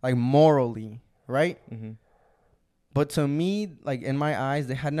 like morally, right? But to me, like in my eyes,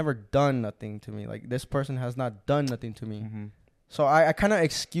 they had never done nothing to me. Like this person has not done nothing to me. So I kind of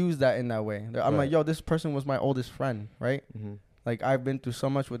excuse that in that way. I'm like, yo, this person was my oldest friend, right? Like I've been through so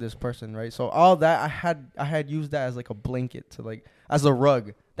much with this person, right? So all that I had used that as like a blanket to like as a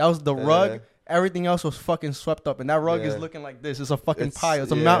rug. That was the rug. Everything else was fucking swept up, and that rug is looking like this. It's a fucking pile.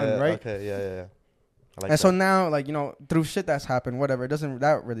 It's a mountain, right? Okay, yeah. I like and so now, like, you know, through shit that's happened, whatever,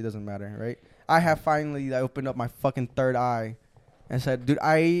 that really doesn't matter, right? I have finally opened up my fucking third eye and said, dude,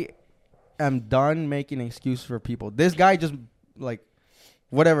 I am done making excuses for people. This guy just like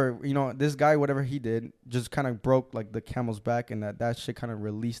whatever, you know, this guy, whatever he did, just kind of broke like the camel's back, and that shit kind of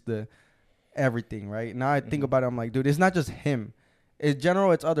released the everything, right? Now I think about it, I'm like, dude, it's not just him. In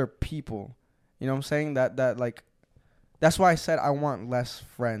general, it's other people. You know what I'm saying? That like, that's why I said I want less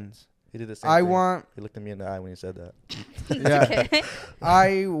friends. He did the same thing. He looked at me in the eye when he said that. Yeah. Okay.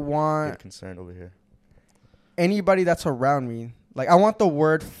 I want concerned over here. Anybody that's around me, like I want the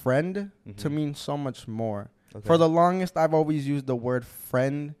word friend to mean so much more. Okay. For the longest, I've always used the word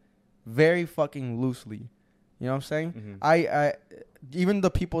friend very fucking loosely. You know what I'm saying? I even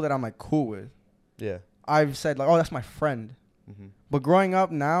the people that I'm like cool with. Yeah. I've said like, oh, that's my friend. But growing up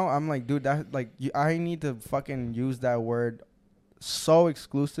now, I'm like, dude, that like I need to fucking use that word so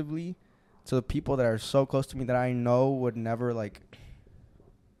exclusively to the people that are so close to me that I know would never like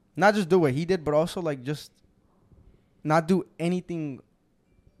not just do what he did, but also like just not do anything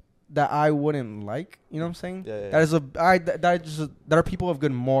that I wouldn't like. You know what I'm saying? Yeah. That are people of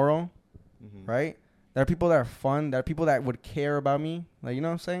good moral, right? There are people that are fun. There are people that would care about me. Like, you know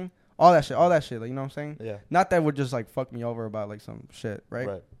what I'm saying? All that shit, like, you know what I'm saying? Yeah. Not that would just, like, fuck me over about, like, some shit, right?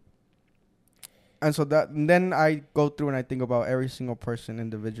 Right. And so then I go through and I think about every single person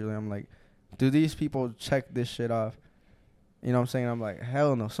individually. I'm like, do these people check this shit off? You know what I'm saying? I'm like,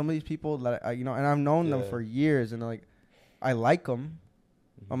 hell no. Some of these people, that you know, and I've known them for years, and, like, I like them.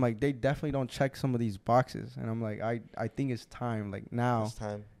 I'm like, they definitely don't check some of these boxes. And I'm like, I think it's time. Like, now.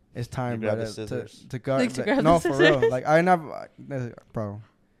 It's time, bro, to go. No, for real. Like, bro.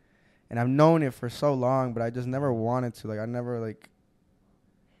 And I've known it for so long, but I just never wanted to. Like, I never, like,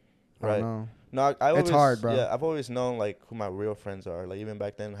 I don't know. No, it's hard, bro. Yeah, I've always known, like, who my real friends are. Like, even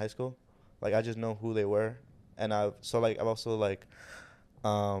back then in high school. Like, I just know who they were. And I've also, like,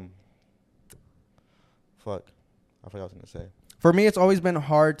 fuck. I forgot what I was going to say. For me, it's always been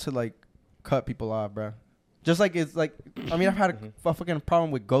hard to, like, cut people off, bro. Just like it's like, I mean, I've had a fucking problem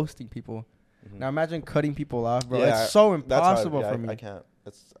with ghosting people. Now imagine cutting people off, bro. Yeah, it's so impossible for me. I can't.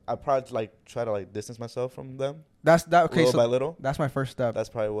 I probably like try to like distance myself from them. Okay, little by little. That's my first step. That's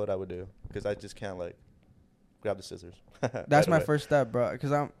probably what I would do because I just can't like grab the scissors. That's my first step, bro.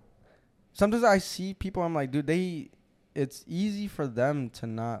 Because sometimes I see people, I'm like, dude, it's easy for them to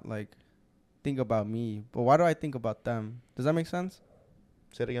not like think about me, but why do I think about them? Does that make sense?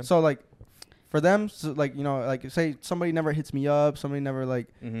 Say it again. So like, for them, so like, you know, like say somebody never hits me up, somebody never like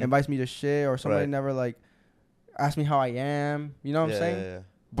invites me to shit, or somebody never like asks me how I am. You know what I'm saying? Yeah.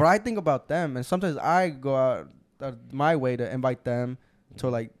 But I think about them, and sometimes I go out my way to invite them to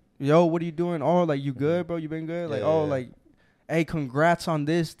like, yo, what are you doing? Oh, like, you good, bro? You been good? Like, like, hey, congrats on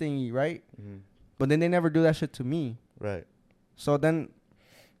this thingy, right? But then they never do that shit to me. Right. So then,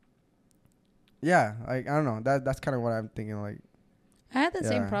 yeah, like, I don't know. That's kind of what I'm thinking. Like, I had the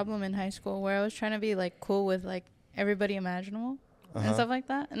same problem in high school where I was trying to be like cool with like everybody imaginable and stuff like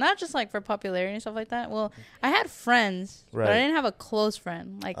that, and not just like for popularity and stuff like that. Well, I had friends, but I didn't have a close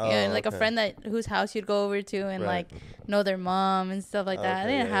friend, like a friend whose house you'd go over to and like know their mom and stuff like that. I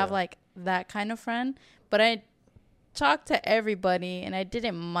didn't have like that kind of friend, but I talked to everybody and I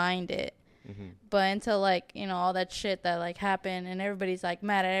didn't mind it. But until like, you know, all that shit that like happened and everybody's like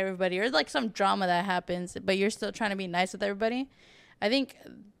mad at everybody, or like some drama that happens, but you're still trying to be nice with everybody. I think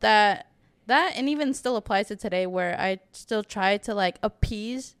that and even still applies to today, where I still try to like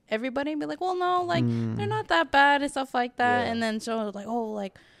appease everybody and be like, well, no, like they're not that bad and stuff like that. And then so like, oh,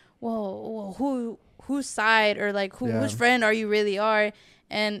 like, well, whose side, or like whose friend are you really are?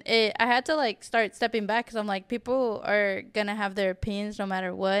 And I had to like start stepping back, because I'm like, people are gonna have their opinions no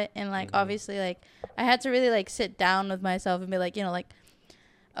matter what. And like obviously, like I had to really like sit down with myself and be like, you know, like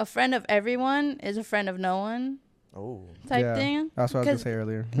a friend of everyone is a friend of no one. Type thing. That's what I was gonna say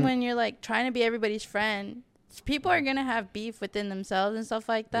earlier. When you're like trying to be everybody's friend, people are gonna have beef within themselves and stuff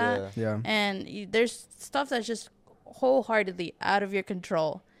like that. And there's stuff that's just wholeheartedly out of your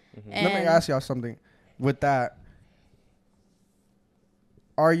control. Let me ask y'all something. With that,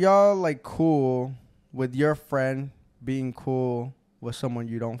 are y'all like cool with your friend being cool with someone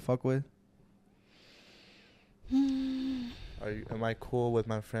you don't fuck with? Am I cool with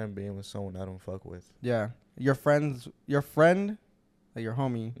my friend being with someone I don't fuck with? Yeah. Your friend, like your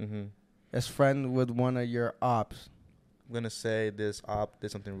homie, is friend with one of your ops. I'm going to say this op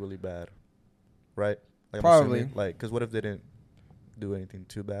did something really bad, right? Like, probably. Like, because what if they didn't do anything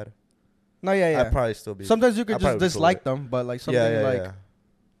too bad? No, yeah. I'd probably still be. Sometimes you could just dislike them, but like something like...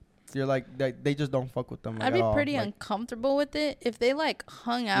 You're like, they just don't fuck with them. Like, I'd be pretty uncomfortable with it if they like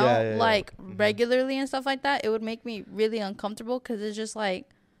hung out like regularly and stuff like that. It would make me really uncomfortable, because it's just like,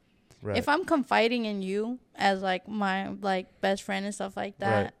 if I'm confiding in you as like my like best friend and stuff like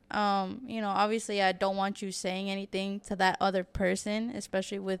that, you know, obviously I don't want you saying anything to that other person,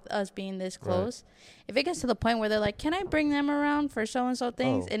 especially with us being this close. If it gets to the point where they're like, can I bring them around for so and so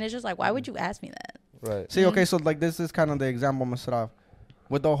things, and it's just like, why would you ask me that? Right. See, okay, so like this is kind of the example I'm gonna set off.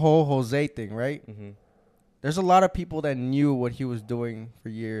 With the whole Jose thing, right? There's a lot of people that knew what he was doing for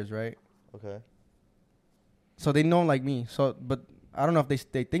years, right? Okay. So they know like me. So, but I don't know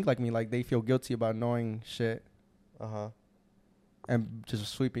if they think like me, like they feel guilty about knowing shit. And just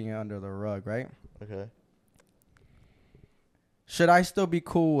sweeping it under the rug, right? Okay. Should I still be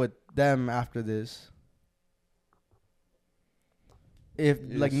cool with them after this? If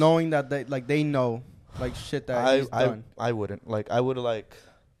like knowing that they know. Like shit that he's done. I wouldn't. Like I would like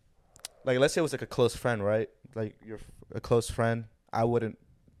let's say it was like a close friend, right? Like you're a close friend. I wouldn't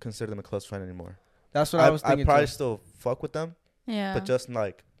consider them a close friend anymore. That's what I was thinking. I'd probably still fuck with them. Yeah. But just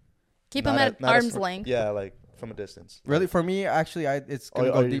like keep them at arm's length. Yeah, like from a distance. Really, for me, actually, it's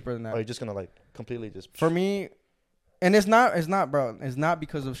gonna go deeper than that. Are you just gonna like completely just? For me, and it's not, bro. It's not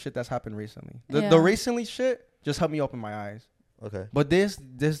because of shit that's happened recently. The recently shit just helped me open my eyes. Okay. But this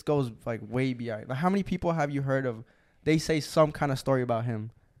goes like way beyond. Like, how many people have you heard of? They say some kind of story about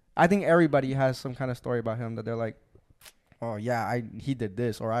him. I think everybody has some kind of story about him that they're like, oh yeah, he did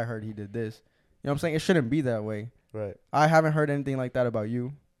this, or I heard he did this. You know what I'm saying? It shouldn't be that way. Right. I haven't heard anything like that about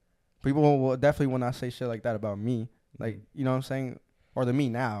you. People will definitely not say shit like that about me. Like, you know what I'm saying? Or the me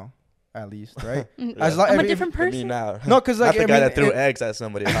now, at least, right? I'm a different person. Me now. No, because like not the guy that threw eggs at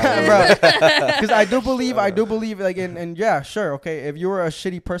somebody. Because I do believe like, and yeah, sure, okay. If you were a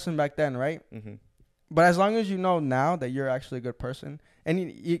shitty person back then, right? But as long as you know now that you're actually a good person, and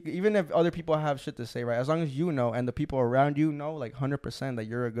even if other people have shit to say, right? As long as you know and the people around you know, like 100% that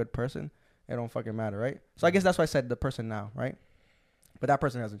you're a good person, it don't fucking matter, right? So I guess that's why I said the person now, right? But that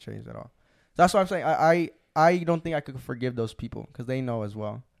person hasn't changed at all. So that's what I'm saying. I don't think I could forgive those people because they know as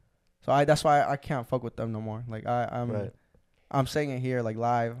well. So that's why I can't fuck with them no more. Like I'm saying it here like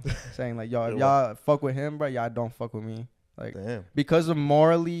live, saying like, yo, if y'all fuck with him, bro, y'all don't fuck with me. Like, because of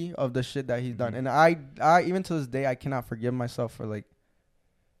morally of the shit that he's done. And I even to this day, I cannot forgive myself for like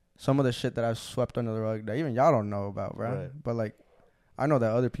some of the shit that I've swept under the rug that even y'all don't know about, bro. Right. But like, I know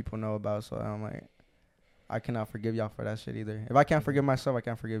that other people know about. So I'm like, I cannot forgive y'all for that shit either. If I can't forgive myself, I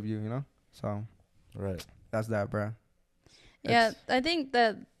can't forgive you, you know? So that's that, bro. Yeah, I think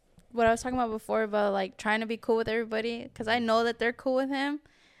that what I was talking about before about like trying to be cool with everybody, because I know that they're cool with him,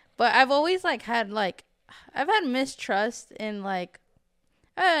 but I've always like had like I've had mistrust in like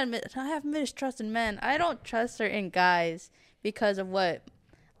I have mistrust in men. I don't trust certain guys because of what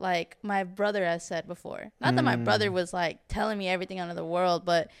like my brother has said before. Not that my brother was like telling me everything under the world,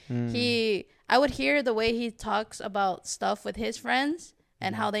 but I would hear the way he talks about stuff with his friends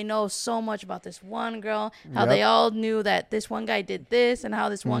and how they know so much about this one girl, how they all knew that this one guy did this and how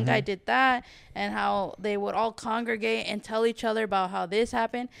this one guy did that, and how they would all congregate and tell each other about how this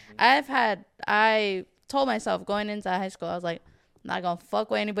happened. I told myself going into high school, I was like, I'm not gonna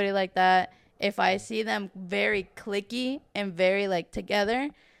fuck with anybody like that. If I see them very cliquey and very like together,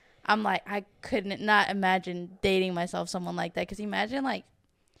 I'm like, I couldn't not imagine dating myself someone like that. Because imagine like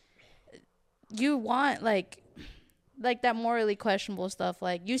you want like that morally questionable stuff.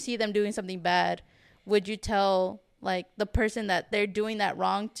 Like you see them doing something bad, would you tell like the person that they're doing that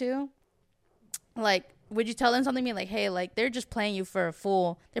wrong to? Like, would you tell them something like, hey, like they're just playing you for a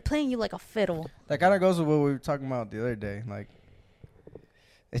fool. They're playing you like a fiddle. That kind of goes with what we were talking about the other day. Like,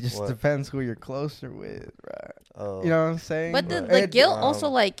 it just depends who you're closer with, right? Oh. You know what I'm saying? But the guilt also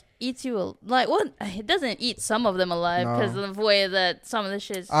like eats you like, well, it doesn't eat some of them alive because of the way that some of the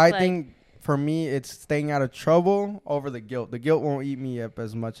shit's. I think for me, it's staying out of trouble over the guilt. The guilt won't eat me up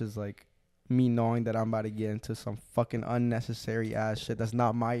as much as like me knowing that I'm about to get into some fucking unnecessary ass shit that's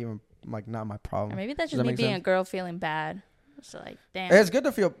not my not my problem. Or maybe that's just me being a girl feeling bad. So like, damn. It's good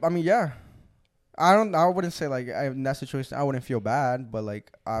to feel. I mean, yeah. I wouldn't say like in that situation I wouldn't feel bad, but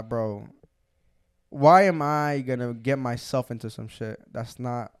like, bro, why am I gonna get myself into some shit that's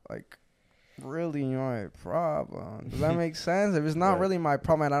not like really my problem? Does that make sense? If it's not really my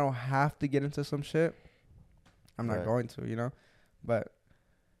problem and I don't have to get into some shit, I'm not going to, you know. But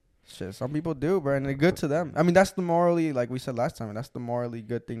shit, some people do, bro, and it's good to them. I mean, that's the morally, like we said last time, that's the morally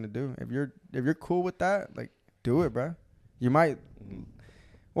good thing to do. If you're cool with that, like, do it, bro. You might.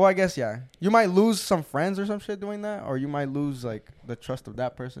 Well, I guess, yeah. You might lose some friends or some shit doing that, or you might lose, like, the trust of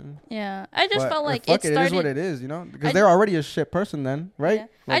that person. Yeah. I just felt like it is what it is, you know? Because they're already a shit person then, right? Yeah.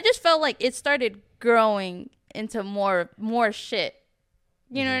 Like, I just felt like it started growing into more shit.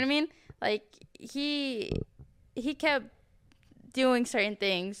 You know what I mean? Like, he kept doing certain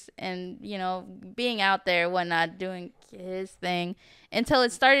things and, you know, being out there, whatnot, doing his thing, until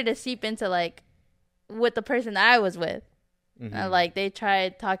it started to seep into, like, with the person that I was with. Like, they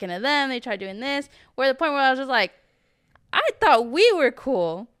tried talking to them, they tried doing this, where the point where I was just like, I thought we were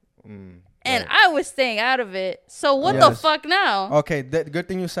cool, and I was staying out of it, so what the fuck now? Okay, good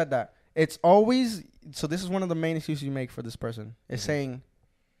thing you said that. It's always, so this is one of the main excuses you make for this person. It's saying,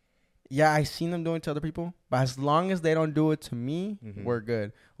 yeah, I seen them doing it to other people, but as long as they don't do it to me, we're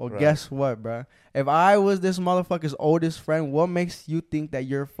good. Well, guess what, bro? If I was this motherfucker's oldest friend, what makes you think that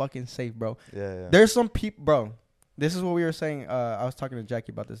you're fucking safe, bro? Yeah. There's some people, bro. This is what we were saying. I was talking to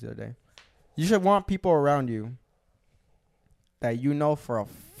Jackie about this the other day. You should want people around you that you know for a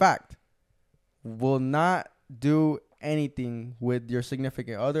fact will not do anything with your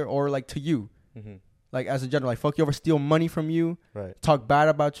significant other or like to you. Like as a general, like fuck you over, steal money from you, talk bad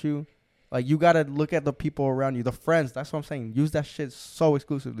about you. Like you gotta look at the people around you, the friends. That's what I'm saying. Use that shit so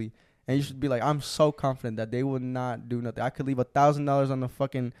exclusively, and you should be like, I'm so confident that they will not do nothing. I could leave $1,000 on the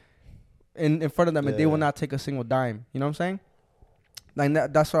fucking in front of them, and they will not take a single dime. You know what I'm saying? Like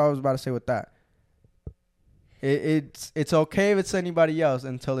that's what I was about to say with that. It's okay if it's anybody else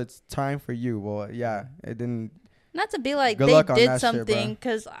until it's time for you. Well, yeah, it didn't. Not to be like they did something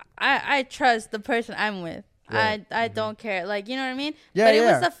because I trust the person I'm with. Right. I don't care. Like, you know what I mean? Yeah, but it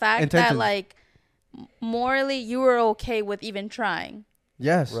was the fact that like morally you were okay with even trying.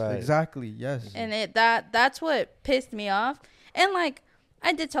 Yes, exactly. Yes. And that's what pissed me off. And like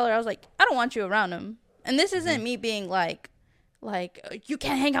I did tell her, I was like, I don't want you around him. And this isn't me being like you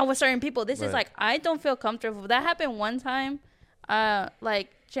can't hang out with certain people. This is like I don't feel comfortable. If that happened one time, like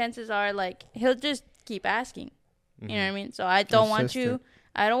chances are like he'll just keep asking. You know what I mean? So I don't want you.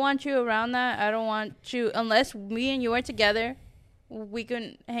 I don't want you around that. I don't want you unless me and you are together. We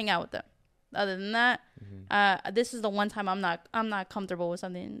can hang out with them. Other than that, this is the one time I'm not comfortable with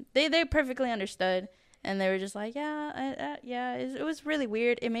something. They perfectly understood, and they were just like, it was really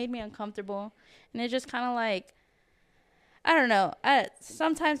weird. It made me uncomfortable, and it just kind of like, I don't know.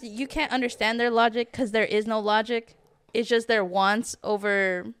 Sometimes you can't understand their logic because there is no logic. It's just their wants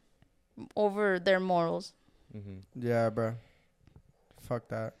over their morals. Yeah, bro. Fuck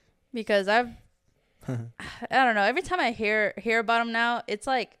that. Because I don't know. Every time I hear about them now, it's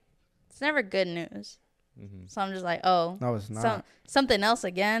like it's never good news. So I'm just like, oh, no, it's not. Something else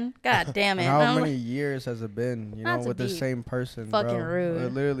again. God damn it! How many years has it been? You know, with the same person, fucking bro.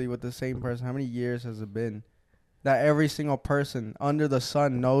 Rude. Literally with the same person. How many years has it been that every single person under the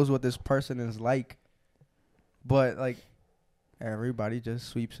sun knows what this person is like, but like everybody just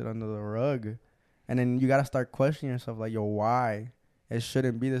sweeps it under the rug, and then you gotta start questioning yourself, like, yo, why? It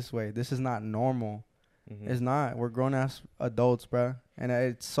shouldn't be this way. This is not normal. It's not. We're grown-ass adults, bro. And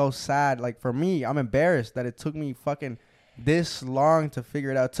it's so sad. Like, for me, I'm embarrassed that it took me fucking this long to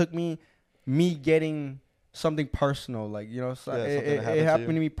figure it out. It took me getting something personal. Like, you know, so it happened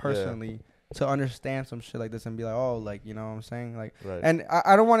to me personally to understand some shit like this and be like, oh, like, you know what I'm saying? Like, and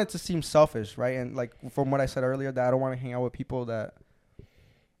I don't want it to seem selfish, right? And, like, from what I said earlier, that I don't want to hang out with people that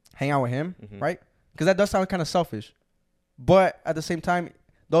hang out with him, right? Because that does sound kind of selfish. But at the same time,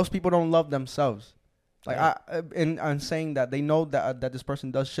 those people don't love themselves. Like I'm saying that they know that this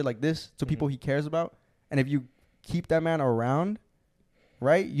person does shit like this to people he cares about, and if you keep that man around,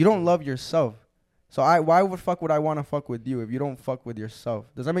 right, you don't love yourself. So why would I want to fuck with you if you don't fuck with yourself?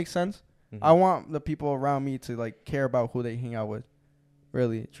 Does that make sense? Mm-hmm. I want the people around me to like care about who they hang out with,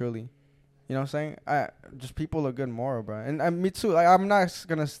 really, truly. You know what I'm saying? Just people are good moral, bro. And me too. Like, I'm not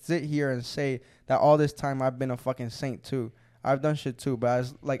gonna sit here and say that all this time I've been a fucking saint too. I've done shit too,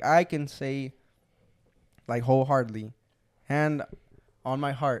 but I can say, like, wholeheartedly, hand on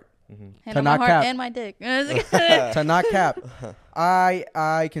my heart, hand on my heart and my dick, to not cap,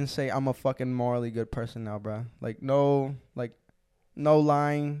 I can say I'm a fucking morally good person now, bro. Like no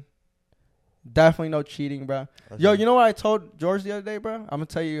lying. Definitely no cheating, bro. Okay. Yo, you know what I told George the other day, bro? I'm gonna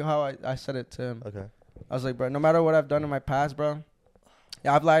tell you how I said it to him. Okay. I was like, bro, no matter what I've done in my past, bro.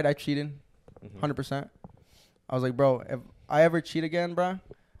 Yeah, I've lied. I cheated. 100%. I was like, bro, if I ever cheat again, bro,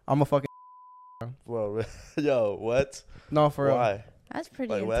 I'm a fucking. Bro, yo, what? No, for real. Why? That's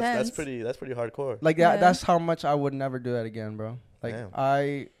pretty intense. That's pretty hardcore. Like that's how much I would never do that again, bro. Like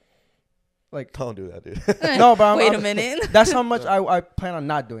damn. Don't do that, dude. No, but wait a minute. That's how much I plan on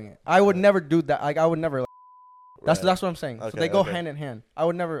not doing it. I would never do that. Like I would never. That's what I'm saying. Okay, so they go hand in hand. I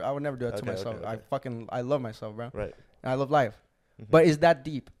would never do that to myself. Okay. I love myself, bro. Right. And I love life. But is that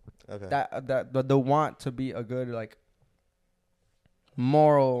deep? Okay. That the want to be a good, like,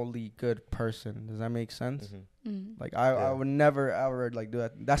 morally good person. Does that make sense? Like I would never ever like do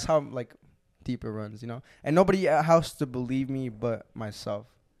that. That's how like deep it runs, you know. And nobody has to believe me but myself.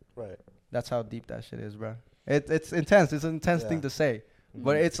 Right. That's how deep that shit is, bro. It's intense. It's an intense thing to say,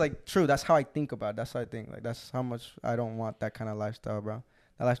 but it's like true. That's how I think about it. That's how I think. Like that's how much I don't want that kind of lifestyle, bro.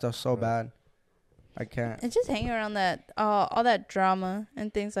 That lifestyle's so bad. I can't. It's just hanging around that all that drama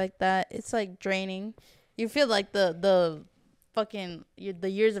and things like that. It's like draining. You feel like the fucking the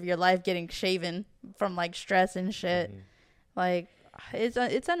years of your life getting shaven from like stress and shit. Like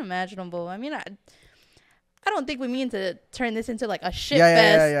it's unimaginable. I mean, I don't think we mean to turn this into like a shit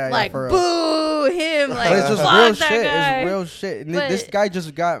fest. Like boo him. Like it's just real shit. Guy. It's real shit. And this guy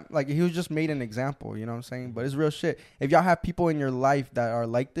just got like he was just made an example. You know what I'm saying? But it's real shit. If y'all have people in your life that are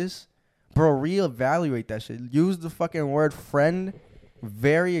like this, bro, reevaluate that shit. Use the fucking word friend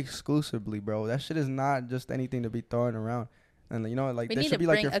very exclusively, bro. That shit is not just anything to be thrown around. And you know, like we that need should to be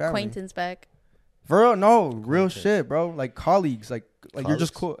bring like your family. Acquaintance back. For real, no, real shit, bro. Like colleagues, like you're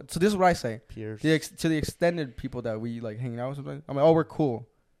just cool. So this is what I say. Peers. To the extended people that we like hanging out with sometimes. I'm like, oh, we're cool.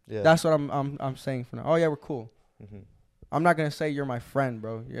 Yeah. That's what I'm saying for now. Oh yeah, we're cool. I'm not gonna say you're my friend,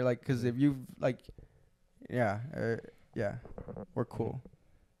 bro. You're like, cause if you like, yeah, we're cool.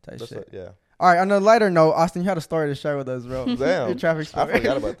 Type shit. Yeah. All right, on a lighter note, Austin, you had a story to share with us, bro. Damn. Your traffic story. I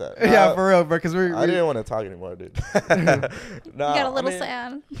forgot about that. Yeah, for real, bro, because I didn't want to talk anymore, dude. You got a little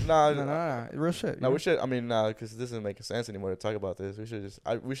sad. No, real shit. No, we should. I mean, because this doesn't make sense anymore to talk about this. We should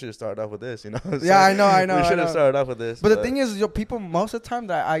just start off with this, you know? Yeah, I know. We should have started off with this. But the thing is, people, most of the time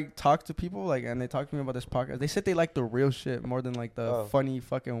that I talk to people, like, and they talk to me about this podcast, they said they like the real shit more than like the funny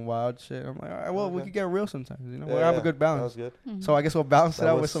fucking wild shit. I'm like, all right, well, we could get real sometimes, you know? We'll have a good balance. That was good. So I guess we'll balance it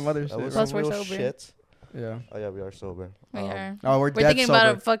out with some other shit. Plus we're sober. Shit. Yeah. Oh yeah, we are sober. We are. Oh, we're dead thinking sober.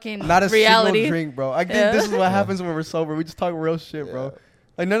 about a fucking not a reality. Single drink, bro. I think this is what happens when we're sober. We just talk real shit, bro.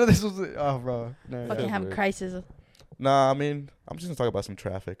 Like none of this was. Oh, bro. No, fucking have a crisis. Nah, I mean, I'm just gonna talk about some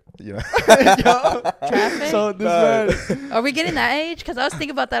traffic. You know. Traffic. So this man. Are we getting that age? Because I was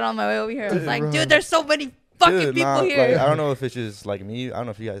thinking about that on my way over here. I was like, dude, there's so many fucking people here. Like, I don't know if it's just like me. I don't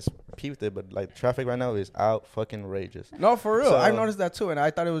know if you guys peeped it, but like traffic right now is out fucking rageous. No, for real. So, I noticed that too, and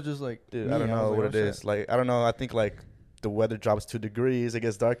I thought it was just like, dude, I don't know what it is. Like, I don't know. I think like the weather drops 2 degrees, it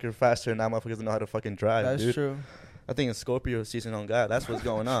gets darker faster, and now motherfuckers don't know how to fucking drive. That's true. I think it's Scorpio season on God. That's what's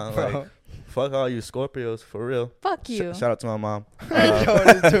going on. Like, fuck all you Scorpios for real. Fuck you. Shout out to my mom. No,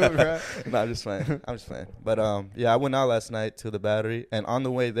 I'm just playing. But yeah, I went out last night to the Battery, and on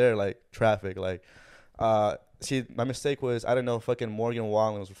the way there, like traffic, like. See, my mistake was I didn't know fucking Morgan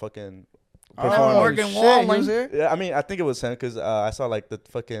Wallen was fucking performing. Morgan Wallen. Yeah, I mean, I think it was him because I saw like the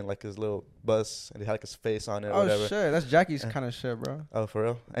fucking like his little bus and he had like his face on it or whatever. Oh shit, that's Jackie's kind of shit, bro. Oh, for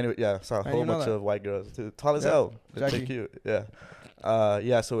real? Anyway, yeah, I saw a whole bunch of white girls, too, tall as hell. Jackie, cute. Yeah.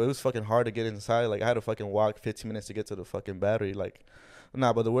 Yeah, so it was fucking hard to get inside. Like I had to fucking walk 15 minutes to get to the fucking Battery. Like,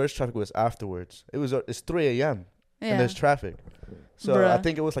 nah, but the worst traffic was afterwards. It's 3 a.m. and there's traffic. So I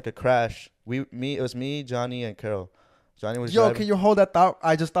think it was like a crash. It was me, Johnny, and Carol. Johnny was driving. Can you hold that thought?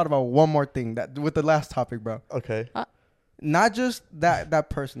 I just thought about one more thing that with the last topic, bro. Okay. Not just that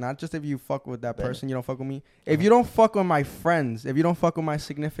person. Not just if you fuck with that person, you don't fuck with me. If you don't fuck with my friends, if you don't fuck with my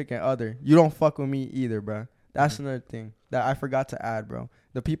significant other, you don't fuck with me either, bro. That's another thing that I forgot to add, bro.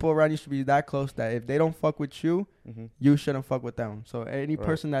 The people around you should be that close that if they don't fuck with you, you shouldn't fuck with them. So any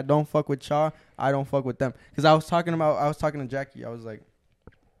person that don't fuck with y'all, I don't fuck with them. Because I was talking to Jackie. I was like,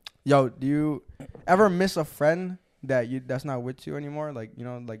 yo, do you ever miss a friend that's not with you anymore? Like, you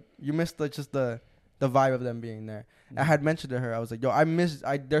know, like you miss just the vibe of them being there. I had mentioned to her, I was like, yo,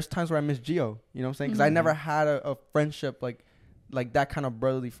 there's times where I miss Gio. You know what I'm saying? Because I never had a friendship like that kind of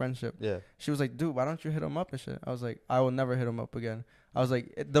brotherly friendship. Yeah. She was like, dude, why don't you hit him up and shit? I was like, I will never hit him up again. I was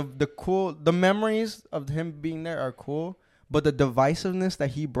like, the memories of him being there are cool, but the divisiveness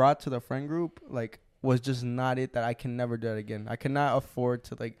that he brought to the friend group, like, was just not it. That I can never do that again. I cannot afford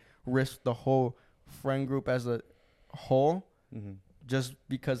to like risk the whole friend group as a whole, just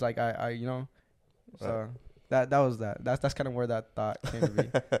because like I you know, so. That was that. That's kind of where that thought came to be.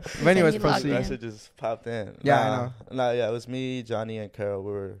 But anyways, proceed. That shit just popped in. Yeah, I know. Nah, yeah, it was me, Johnny, and Carol.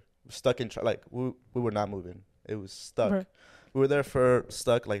 We were stuck in we were not moving. It was stuck. Right. We were there for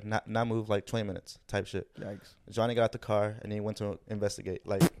stuck, like not move, like 20 minutes type shit. Yikes. Johnny got out the car and he went to investigate,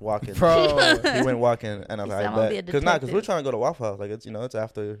 like walking. Bro, He went walking, and I was like, I bet, because we're trying to go to Waffle House, like it's it's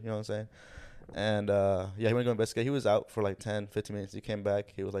after, you know what I'm saying. And yeah, he went to go investigate. He was out for like 10, 15 minutes. He came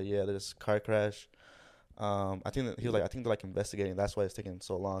back. He was like, yeah, there's a car crash. I think he was like, I think they're like investigating. That's why it's taking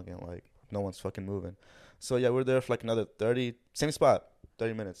so long, and like no one's fucking moving. So yeah, we're there for like another 30, same spot,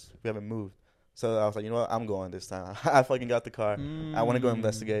 30 minutes. We haven't moved. So I was like, you know what, I'm going this time. I fucking got the car. I want to go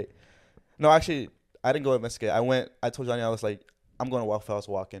investigate. No, actually, I didn't go investigate. I told Johnny, I was like, I'm going to Waffle House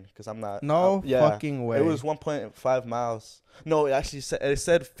walking because I'm not. Fucking way. It was 1.5 miles. No, it actually said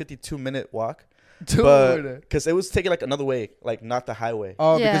 52-minute walk. Dude. Because it was taking like another way, like not the highway.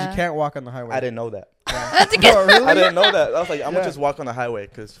 Oh, because you can't walk on the highway. I didn't know that. That's a good. Oh, really? I didn't know that. I was like, I'm gonna just walk on the highway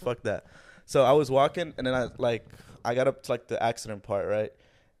because fuck that. So I was walking, and then I got up to like the accident part, right?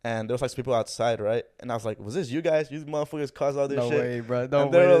 And there was like some people outside, right? And I was like, was this you guys? You motherfuckers caused all this shit? No way, bro.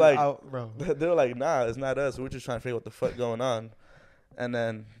 And they were like, they were like, nah, it's not us. We're just trying to figure out what the fuck going on. And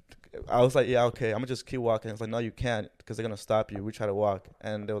then I was like, yeah, okay, I'm gonna just keep walking. It's like, no, you can't, because they're gonna stop you. We try to walk,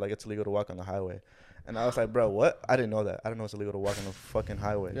 and they were like, it's illegal to walk on the highway. And I was like, bro, what? I didn't know that. I didn't know it's illegal to walk on the fucking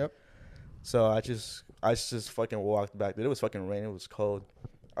highway. Yep. So I just fucking walked back. Dude, it was fucking raining. It was cold.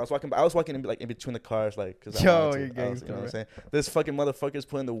 I was walking in, like in between the cars, like, cause you're you know gangster, what I'm saying? This fucking motherfuckers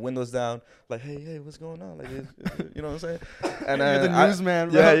putting the windows down, like, hey, what's going on? Like, you know what I'm saying? And you're the newsman,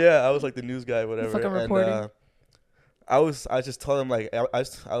 bro. Yeah, I was like the news guy, whatever. Fucking and reporter. I just told him, like, I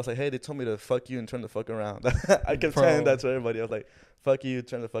was like, hey, they told me to fuck you and turn the fuck around. I kept saying that to everybody. I was like, fuck you,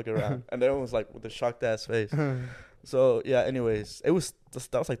 turn the fuck around. And everyone was like with a shocked ass face. So yeah, anyways, that was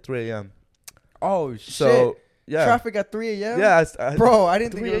like 3 a.m. Oh shit. So yeah, traffic at 3 a.m. Yeah, bro, I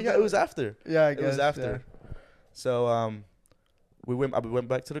didn't think it was after. Yeah, I guess it was after. Yeah. So I went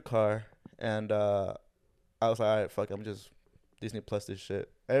back to the car, and I was like, all right, fuck, I'm just Disney Plus this shit.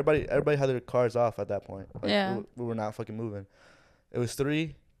 Everybody had their cars off at that point. Like, yeah, we were not fucking moving. It was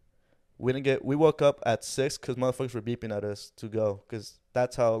 3. We woke up at 6 because motherfuckers were beeping at us to go, because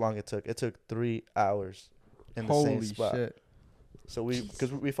that's how long it took. It took 3 hours in the same spot. Shit. So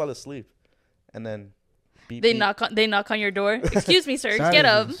because we fell asleep, and then beep, they beep. They knock on your door. Excuse me, sir. That Get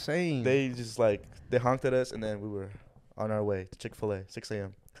is up. Insane. They just they honked at us, and then we were on our way to Chick-fil-A, 6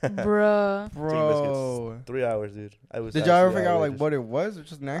 a.m. Bruh. Bro. 3 hours, dude. Did y'all ever figure out like what it was? Or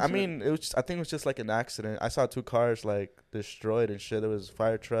just an accident? I mean, I think it was just like an accident. I saw 2 cars like destroyed and shit. There was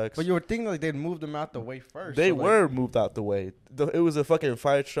fire trucks. But you would think like they'd move them out the way first. They so, were moved out the way. It was the fucking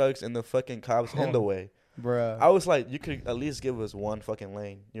fire trucks and the fucking cops in the way. Bruh. I was like, you could at least give us one fucking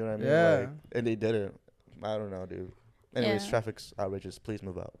lane. You know what I mean? Yeah. Like, and they didn't. I don't know, dude. Anyways, Yeah. traffic's outrageous. Please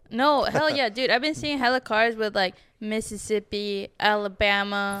move out. No, hell yeah, dude. I've been seeing hella cars with like Mississippi,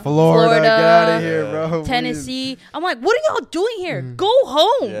 Alabama, Florida, get out of here, bro. Tennessee. I'm like, what are y'all doing here? Go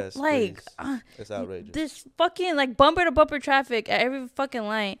home. Yes, like, it's outrageous. this fucking like bumper to bumper traffic at every fucking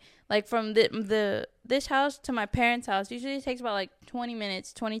light. Like from this house to my parents' house usually takes about like 20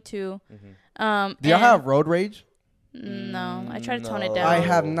 minutes, 22. Mm-hmm. Do y'all have road rage? No, I try to tone it No. down. I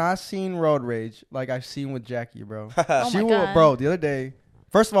have not seen road rage like I've seen with Jackie, bro. Oh She my will, God. bro. The other day,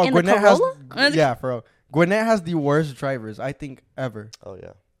 first of all, In the Gwinnett has Corolla? yeah, bro. Gwinnett has the worst drivers I think ever. Oh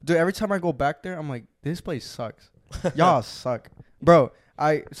yeah. Dude, every time I go back there, I'm like, this place sucks. Y'all suck, bro.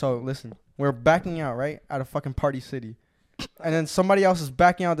 So listen, we're backing out right out of fucking Party City, and then somebody else is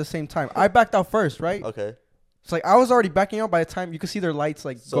backing out at the same time. I backed out first, right? Okay. It's like I was already backing out by the time you could see their lights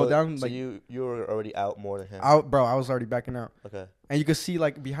like go down. So like you were already out more than him. out, bro. I was already backing out, Okay. and you could see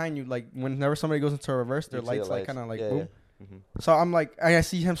like behind you, like whenever somebody goes into reverse, their You see the lights like kind of like Yeah, boom. yeah. Mm-hmm. So I'm like, and I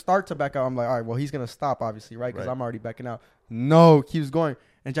see him start to back out. I'm like, all right, well, he's gonna stop obviously, right? Because Right. I'm already backing out. No, keeps going,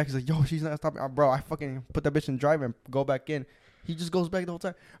 And Jackie's like, yo, she's not stopping. Bro, I fucking put that bitch in drive and go back in. He just goes back the whole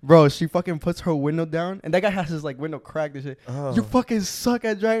time. Bro, she fucking puts her window down. And that guy has his, like, window cracked and shit. Oh. You fucking suck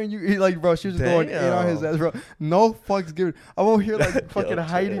at driving. You like, bro, she was just going in on his ass, bro. No fucks given. I'm over here, like, fucking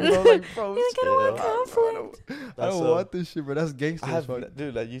hiding, bro. Like, bro. You're like, I don't want Yeah. conflict. I don't want this shit, bro. That's gangster as fuck.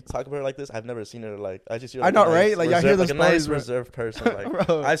 Dude, like, you talk about her like this. I've never seen her like. I just. Hear, I like, know, a nice right? Like, I hear reserved- the like a nice stories, bro. reserved person. Like,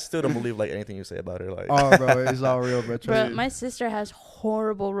 Bro. I still don't believe like anything you say about her. Like, Oh, bro, it's all real, bro. Bro, Trust me. my sister has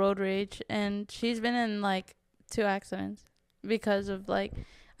horrible road rage, and she's been in like 2 accidents because of like,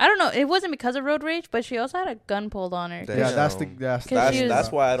 I don't know. It wasn't because of road rage, but she also had a gun pulled on her. Damn. Yeah, that's the Cause that's she was-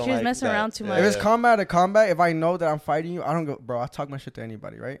 that's why I don't. she was like messing that. around too Yeah, much. If it's yeah. combat to combat, if I know that I'm fighting you, I don't go, bro. I talk my shit to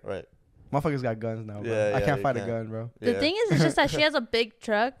anybody, right? Right. Motherfuckers got guns now, bro. Yeah, I yeah, can't you fight a can't. gun, bro. The Yeah. thing is, it's just that she has a big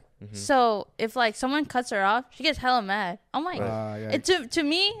truck, Mhm. so if like someone cuts her off, she gets hella mad. I'm like, Right. Yeah. it, to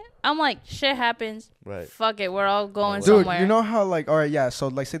me, I'm like, shit happens. Right. Fuck it, we're all going Dude, somewhere. you know how like, all right, yeah. So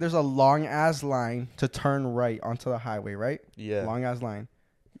like, say there's a long ass line to turn right onto the highway, right? Yeah. Long ass line.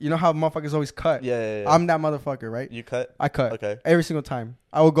 You know how motherfuckers always cut. Yeah. I'm that motherfucker, right? You cut. I cut Okay. every single time.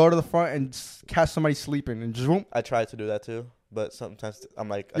 I will go to the front and catch somebody sleeping and just whoop. I try to do that too, but sometimes I'm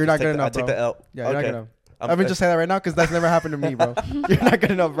like, You're not good enough, I take bro. the L. Yeah, you're okay. not gonna. I'm I'm gonna just say that right now because that's never happened to me, bro. You're not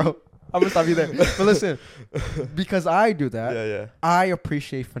good enough, bro. I'm gonna stop you there. But listen, because I do that, Yeah. I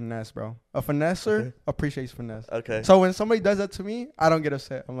appreciate finesse, bro. A finesser Okay. appreciates finesse. Okay. So when somebody does that to me, I don't get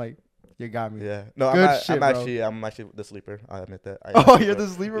upset. I'm like, you got me. Yeah. No, Good I'm, shit, bro. I'm actually the sleeper. I admit that. Oh, you're the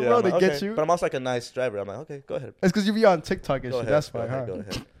sleeper, Yeah, bro. I'm They like, get okay. you. But I'm also like a nice driver. I'm like, okay, go ahead. It's because you be on TikTok and Go shit. ahead. That's go fine, ahead, huh? Go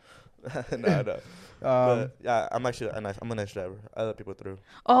ahead. No. Um, But yeah, I'm actually a nice driver. I let people through.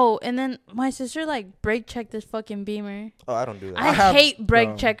 Oh, and then my sister like brake checked this fucking Beamer. Oh, I don't do that. I have- hate brake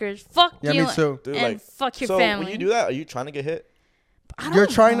no. checkers. Fuck yeah, you me too. Dude, and like, fuck your so family. when you do that, are you trying to get hit? I don't You're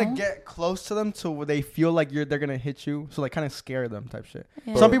trying know. to get close to them to where they feel like they're gonna hit you, so like kind of scare them type shit.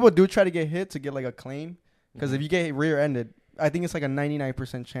 Yeah. Some people do try to get hit to get like a claim, because Mhm. if you get rear-ended, I think it's like a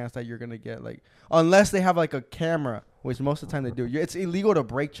 99% chance that you're gonna get like, unless they have like a camera, which most of the time they do. It's illegal to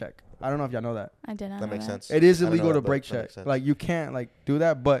brake check. I don't know if y'all know that. I did not That know makes sense. It is I don't know illegal that, to but brake that check. makes sense. Like you can't like do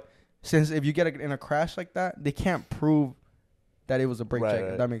that, but since if you get in a crash like that, they can't prove that it was a brake Right, check.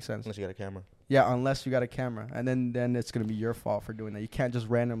 right. If that makes sense. Unless you got a camera. Yeah, unless you got a camera, and then it's gonna be your fault for doing that. You can't just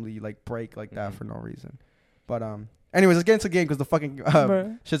randomly like brake like that Mhm. for no reason. But anyways, let's get into the game because the fucking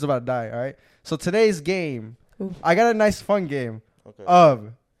Bruh. shit's about to die. All right. So today's game, Oof. I got a nice fun game Okay.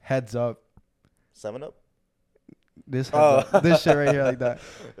 of heads up. 7-Up. This Oh. heads up. This shit right here like that.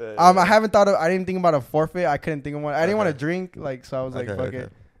 I haven't thought of. I didn't think about a forfeit. I couldn't think of one. I didn't want to Okay. drink, like, so I was like, Okay, fuck okay.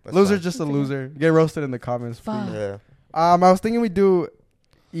 it. That's Loser's fine. just a It's okay. loser. Get roasted in the comments, Fuck. please. Yeah. I was thinking we do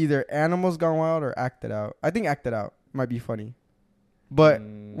either Animals Gone Wild or Act It Out. I think Act It Out might be funny, but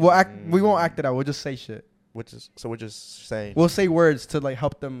we'll act. We won't act it out. We'll just say shit. Which is so we're just saying. We'll say words to like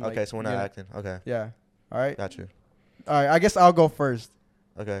help them. Like, Okay, so we're not get it. acting. Okay, Yeah. All right. got you. All right. I guess I'll go first.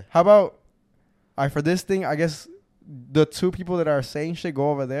 Okay. How about? All right, for this thing, I guess the two people that are saying shit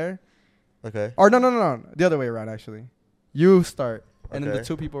go over there. Okay. Or no. The other way around, actually. You start, and then the Okay.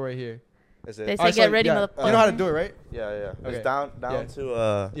 two people right here. Is They it? say Alright, get so, ready, yeah, motherfucker. You know how to do it, right? Yeah. Okay. It's down Yeah.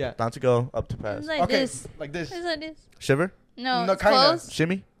 to Yeah. down to go, up to pass. It's like Okay. this. Like this. It's like this. Shiver. No, No, it's kinda. close.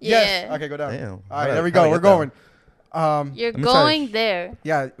 Shimmy. Yes. Yeah. Okay, go down. Damn. All right, there we go. We're going. You're Let me try. going there.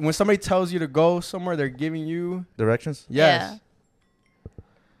 Yeah, when somebody tells you to go somewhere, they're giving you Directions. yes.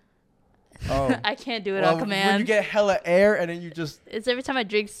 Oh. I can't do it Well, on when command. you get hella air and then you just It's every time I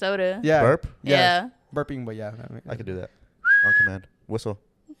drink soda. yeah Burp. yes. Yeah. burping, but yeah, I could do that. On command. Whistle.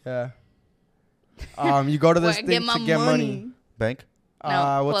 yeah. You go to this Where I thing to get money. Bank.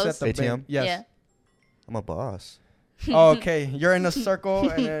 No, What's close. that? The ATM? bank? Yes. Yeah. I'm a boss. Okay, you're in a circle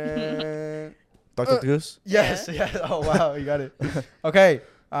and then Dr. Goose. yes, yes. Oh wow, you got it. Okay.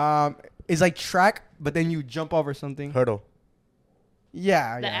 It's like track, but then you jump over something. Hurdle.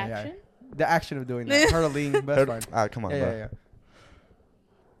 Yeah, The yeah, action? yeah. The action of doing that. Hurdling, but that's Hurdle. fine. Ah, come on, Yeah, bro. yeah, yeah.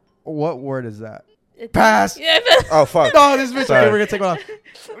 What word is that? It's- Pass. Yeah, Oh fuck. No, this bitch. Okay, Sorry. we're gonna take one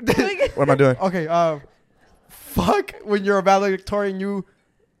off. What am I doing? Okay. Fuck. When you're a valedictorian, you.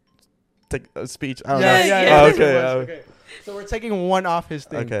 Take a speech. I don't Yeah, know. yeah, yeah. yeah. Oh, that's what okay. it was. Okay. So we're taking one off his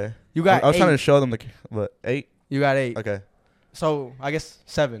thing. Okay. You got I was eight. trying to show them what 8. You got 8. Okay. So I guess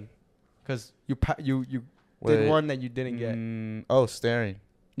 7, because you did Wait. one that you didn't get. Oh, staring.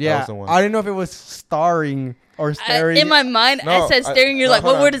 Yeah. was the one. I didn't know if it was starring or staring. in my mind, I No, said staring. You're no, like,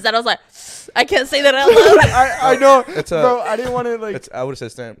 hold what on. word is that? I was like, I can't say that out loud. I know, It's a- bro. I didn't want to like. I would have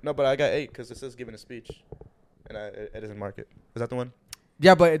said staring. No, but I got 8 because it says giving a speech, and it doesn't mark it. Is that the one?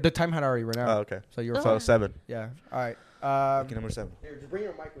 Yeah, but the time had already run out. Oh, okay. So you're Oh. So fine. 7. Yeah. All right. Okay, number 7. Here, just bring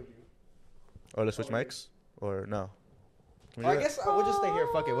your mic with you. Or let's switch mics. Or no. I guess we'll just stay here.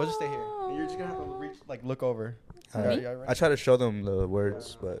 Fuck it. We'll just stay here. You're just gonna have to reach, like, look over. Me? I tried to show them the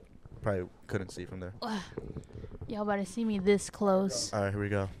words, but probably couldn't see from there. Y'all about to see me this close. All right, here we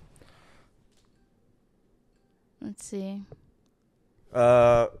go. Let's see.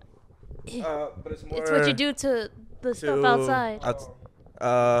 But it's more. It's what you do to the stuff outside.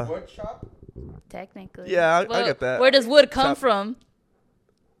 Wood shop? Technically. Yeah, I get that. Where does wood come Chop. from?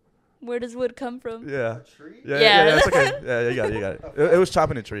 Where does wood come from? Yeah. A tree? Yeah, it's okay. Yeah, you got it. It was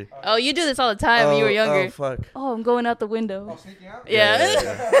chopping a tree. Oh, you do this all the time when you were younger. Oh, fuck. Oh, I'm going out the window. Oh, sneaking out?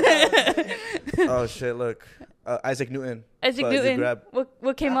 Yeah. Oh, shit, look. Isaac Newton. Isaac But you Newton. grab-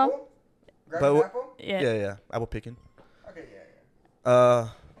 What came up? Apple? Grab But an what- apple? Yeah. Apple picking. Okay, yeah.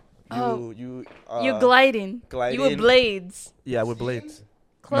 You You gliding. gliding. You with blades. Yeah, with blades.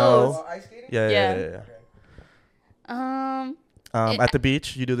 Close. Oh, ice skating? Yeah. At the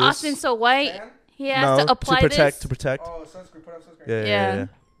beach, you do this. Austin's so white. Tan? He has to apply to protect. this. To protect. Oh, sunscreen. Put on sunscreen.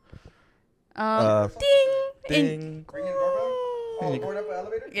 Yeah. Ding. Ding. Ring the doorbell? Oh, going up an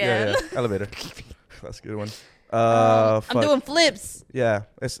elevator? Yeah. Elevator. That's a good one. I'm Fuck. doing flips. Yeah.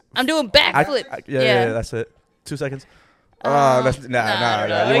 It's. I'm doing backflips. Yeah. That's it. 2 seconds. Uh, Nah.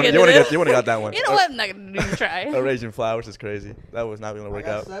 nah, You we can would do have this. got that one. You know what? I'm not gonna even try. Arranging flowers is crazy. That was not gonna I work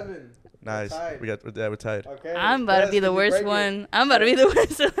got out. 7. Nice. tied. We're tied. Okay. I'm about to be the worst one. I'm about to be the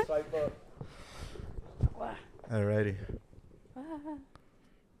worst one. Swipe up. Wow. Alrighty.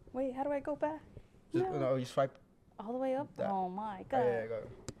 Wait, how do I go back? No, you swipe. All the way up? That. Oh my Oh, god. yeah, go.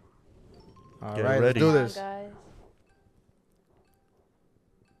 All Get right, ready. let's do Come on, this. guys.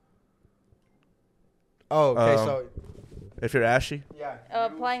 Oh, okay, Um, so If you're ashy, yeah.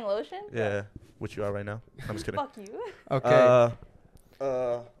 Applying lotion? yeah, which you are right now. I'm just kidding. Fuck you.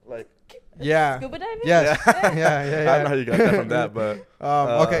 Okay. Like. yeah. Scuba diving? Yes. Yeah. yeah. I don't know how you got that from that, but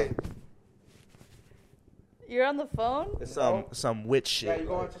Okay. You're on the phone? it's some witch shit. Yeah, you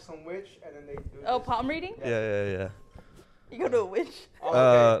go into some witch and then they do. Oh, this. palm reading? Yeah. You go to a witch? Oh,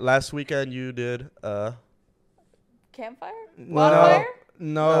 okay. Last weekend you did Campfire? No. Bonfire?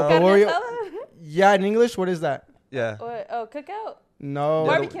 No. No. But what were you, Carne yeah, in English, what is that? yeah. asada? Oh, cookout? No.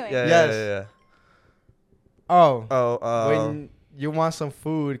 Barbecuing. Yeah, Yes. yeah. Oh. Oh, When you want some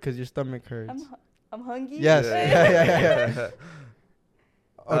food because your stomach hurts. I'm hungry? Yes. Yeah.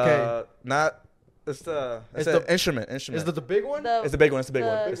 Okay. Not. It's the instrument. Is that the big one? It's the big one. It's the big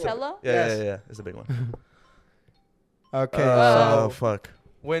one. The It's cello? Yeah. It's the big one. Okay. Oh So fuck.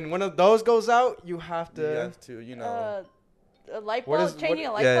 when one of those goes out, you have to. You have to, you know. A light What bulb? is- Changing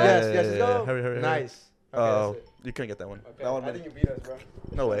a light Yeah, bulb? Yes. yeah, Let's yeah. go. Hurry. Nice. Okay, Oh, that's it. you couldn't get that one. Okay. That one. I think you beat us, bro.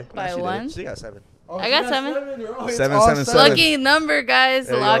 No way. By She did. one? She got 7. Oh, I got she 7. Oh, it's Seven, all 7, 7. Lucky number, guys.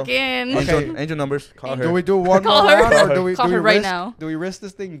 There you Lock go. in. Okay. Angel numbers. Call her. Do we do one Call more her. round, or do we Call do we her right risk, now. Do we risk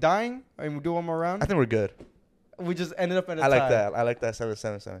this thing dying, and we do one more round? I think we're good. We just ended up in a I like tie. that. I like that 7,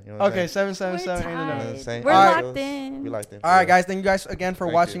 7, 7. You know what I'm Okay, saying? 7, 7, 7. We're ain't enough. tied. Same. We're Alright. locked in. We liked it. All right, guys. Thank you guys again for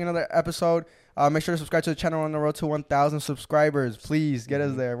Thank watching you. another episode. Make sure to subscribe to the channel. We're on the road to 1,000 subscribers. Please get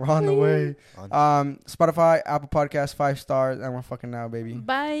us there. We're on the way. Spotify, Apple Podcasts, 5 stars, and we're fucking now, baby.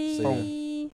 Bye. See ya.